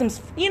themselves. Not some,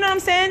 you know what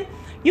I'm saying?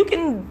 You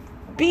can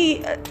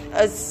be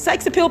a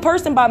sex appeal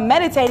person by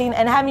meditating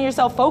and having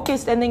yourself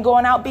focused and then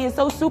going out being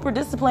so super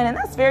disciplined, and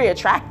that's very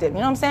attractive. You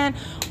know what I'm saying?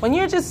 When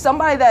you're just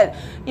somebody that,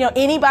 you know,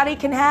 anybody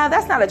can have,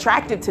 that's not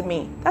attractive to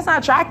me. That's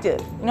not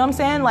attractive. You know what I'm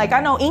saying? Like,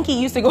 I know Inky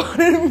used to go out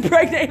and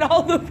impregnate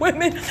all the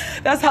women.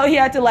 That's how he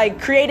had to, like,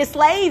 create his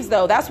slaves,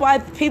 though. That's why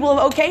people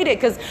have okayed it,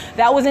 because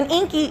that was in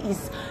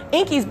Inky's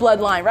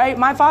bloodline, right?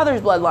 My father's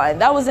bloodline.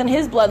 That was in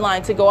his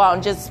bloodline to go out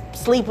and just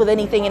sleep with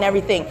anything and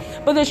everything.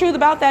 But the truth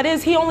about that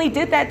is he only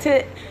did that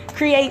to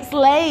create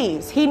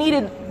slaves. He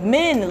needed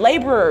men,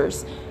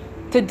 laborers,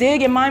 to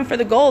dig and mine for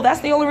the gold.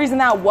 That's the only reason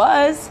that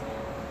was.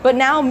 But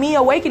now me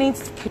awakening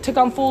to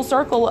come full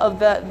circle of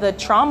the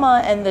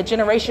trauma and the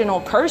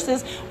generational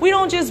curses. We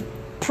don't just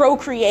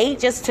procreate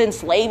just to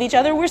enslave each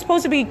other. We're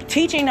supposed to be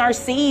teaching our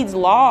seeds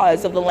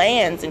laws of the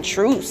lands and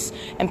truths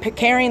and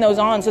carrying those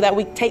on so that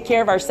we take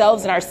care of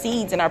ourselves and our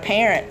seeds and our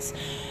parents.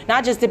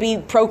 Not just to be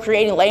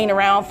procreating, laying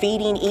around,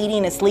 feeding,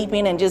 eating, and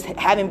sleeping, and just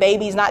having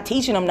babies, not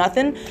teaching them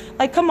nothing.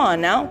 Like, come on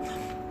now.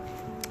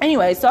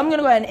 Anyway, so I'm going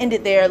to go ahead and end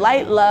it there.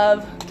 Light,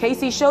 love.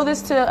 Casey, show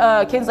this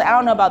to Kinsley. I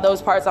don't know about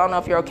those parts. I don't know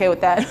if you're okay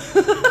with that.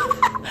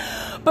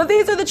 But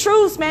these are the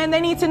truths, man. They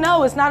need to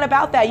know. It's not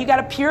about that. You got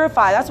to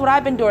purify. That's what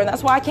I've been doing.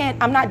 That's why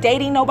I'm not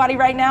dating nobody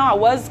right now. I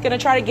was going to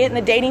try to get in the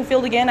dating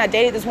field again. I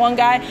dated this one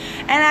guy,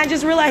 and I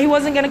just realized he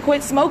wasn't going to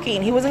quit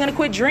smoking. He wasn't going to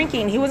quit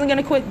drinking. He wasn't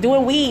going to quit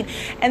doing weed.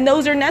 And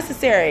those are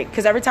necessary,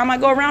 because every time I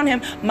go around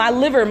him, my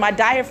liver, my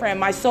diaphragm,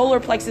 my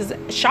solar plexus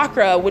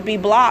chakra would be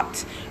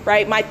blocked,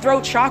 right? My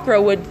throat chakra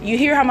you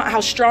hear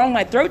how strong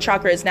my throat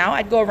chakra is now.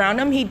 I'd go around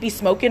him. He'd be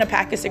smoking a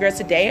pack of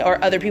cigarettes a day,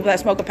 or other people that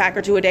smoke a pack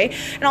or 2 a day.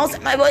 And all of a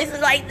sudden my voice is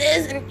like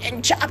this,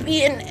 and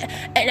choppy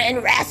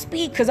and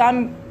raspy, because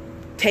I'm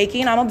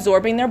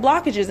absorbing their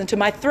blockages into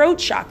my throat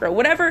chakra.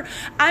 Whatever.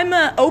 I'm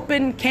an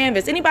open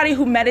canvas. Anybody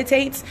who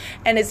meditates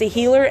and is a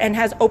healer and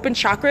has open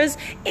chakras,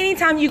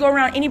 anytime you go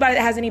around anybody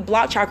that has any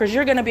blocked chakras,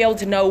 you're going to be able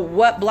to know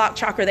what blocked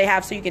chakra they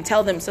have, so you can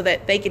tell them so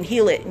that they can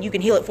heal it and you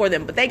can heal it for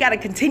them. But they got to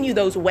continue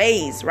those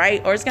ways,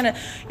 right? Or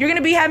you're going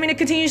to be having to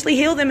continuously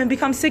heal them and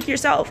become sick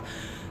yourself.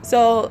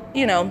 So,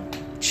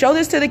 show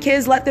this to the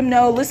kids, let them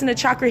know, listen to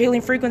chakra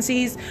healing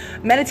frequencies,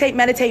 meditate,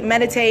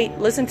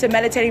 listen to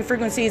meditating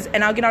frequencies,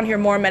 and I'll get on here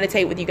more and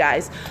meditate with you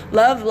guys.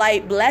 Love,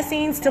 light,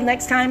 blessings. Till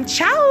next time.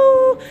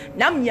 Ciao.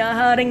 Nam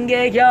Myoho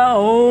Renge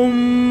Kyo.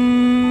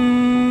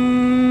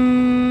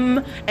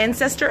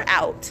 Ancestor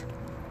out.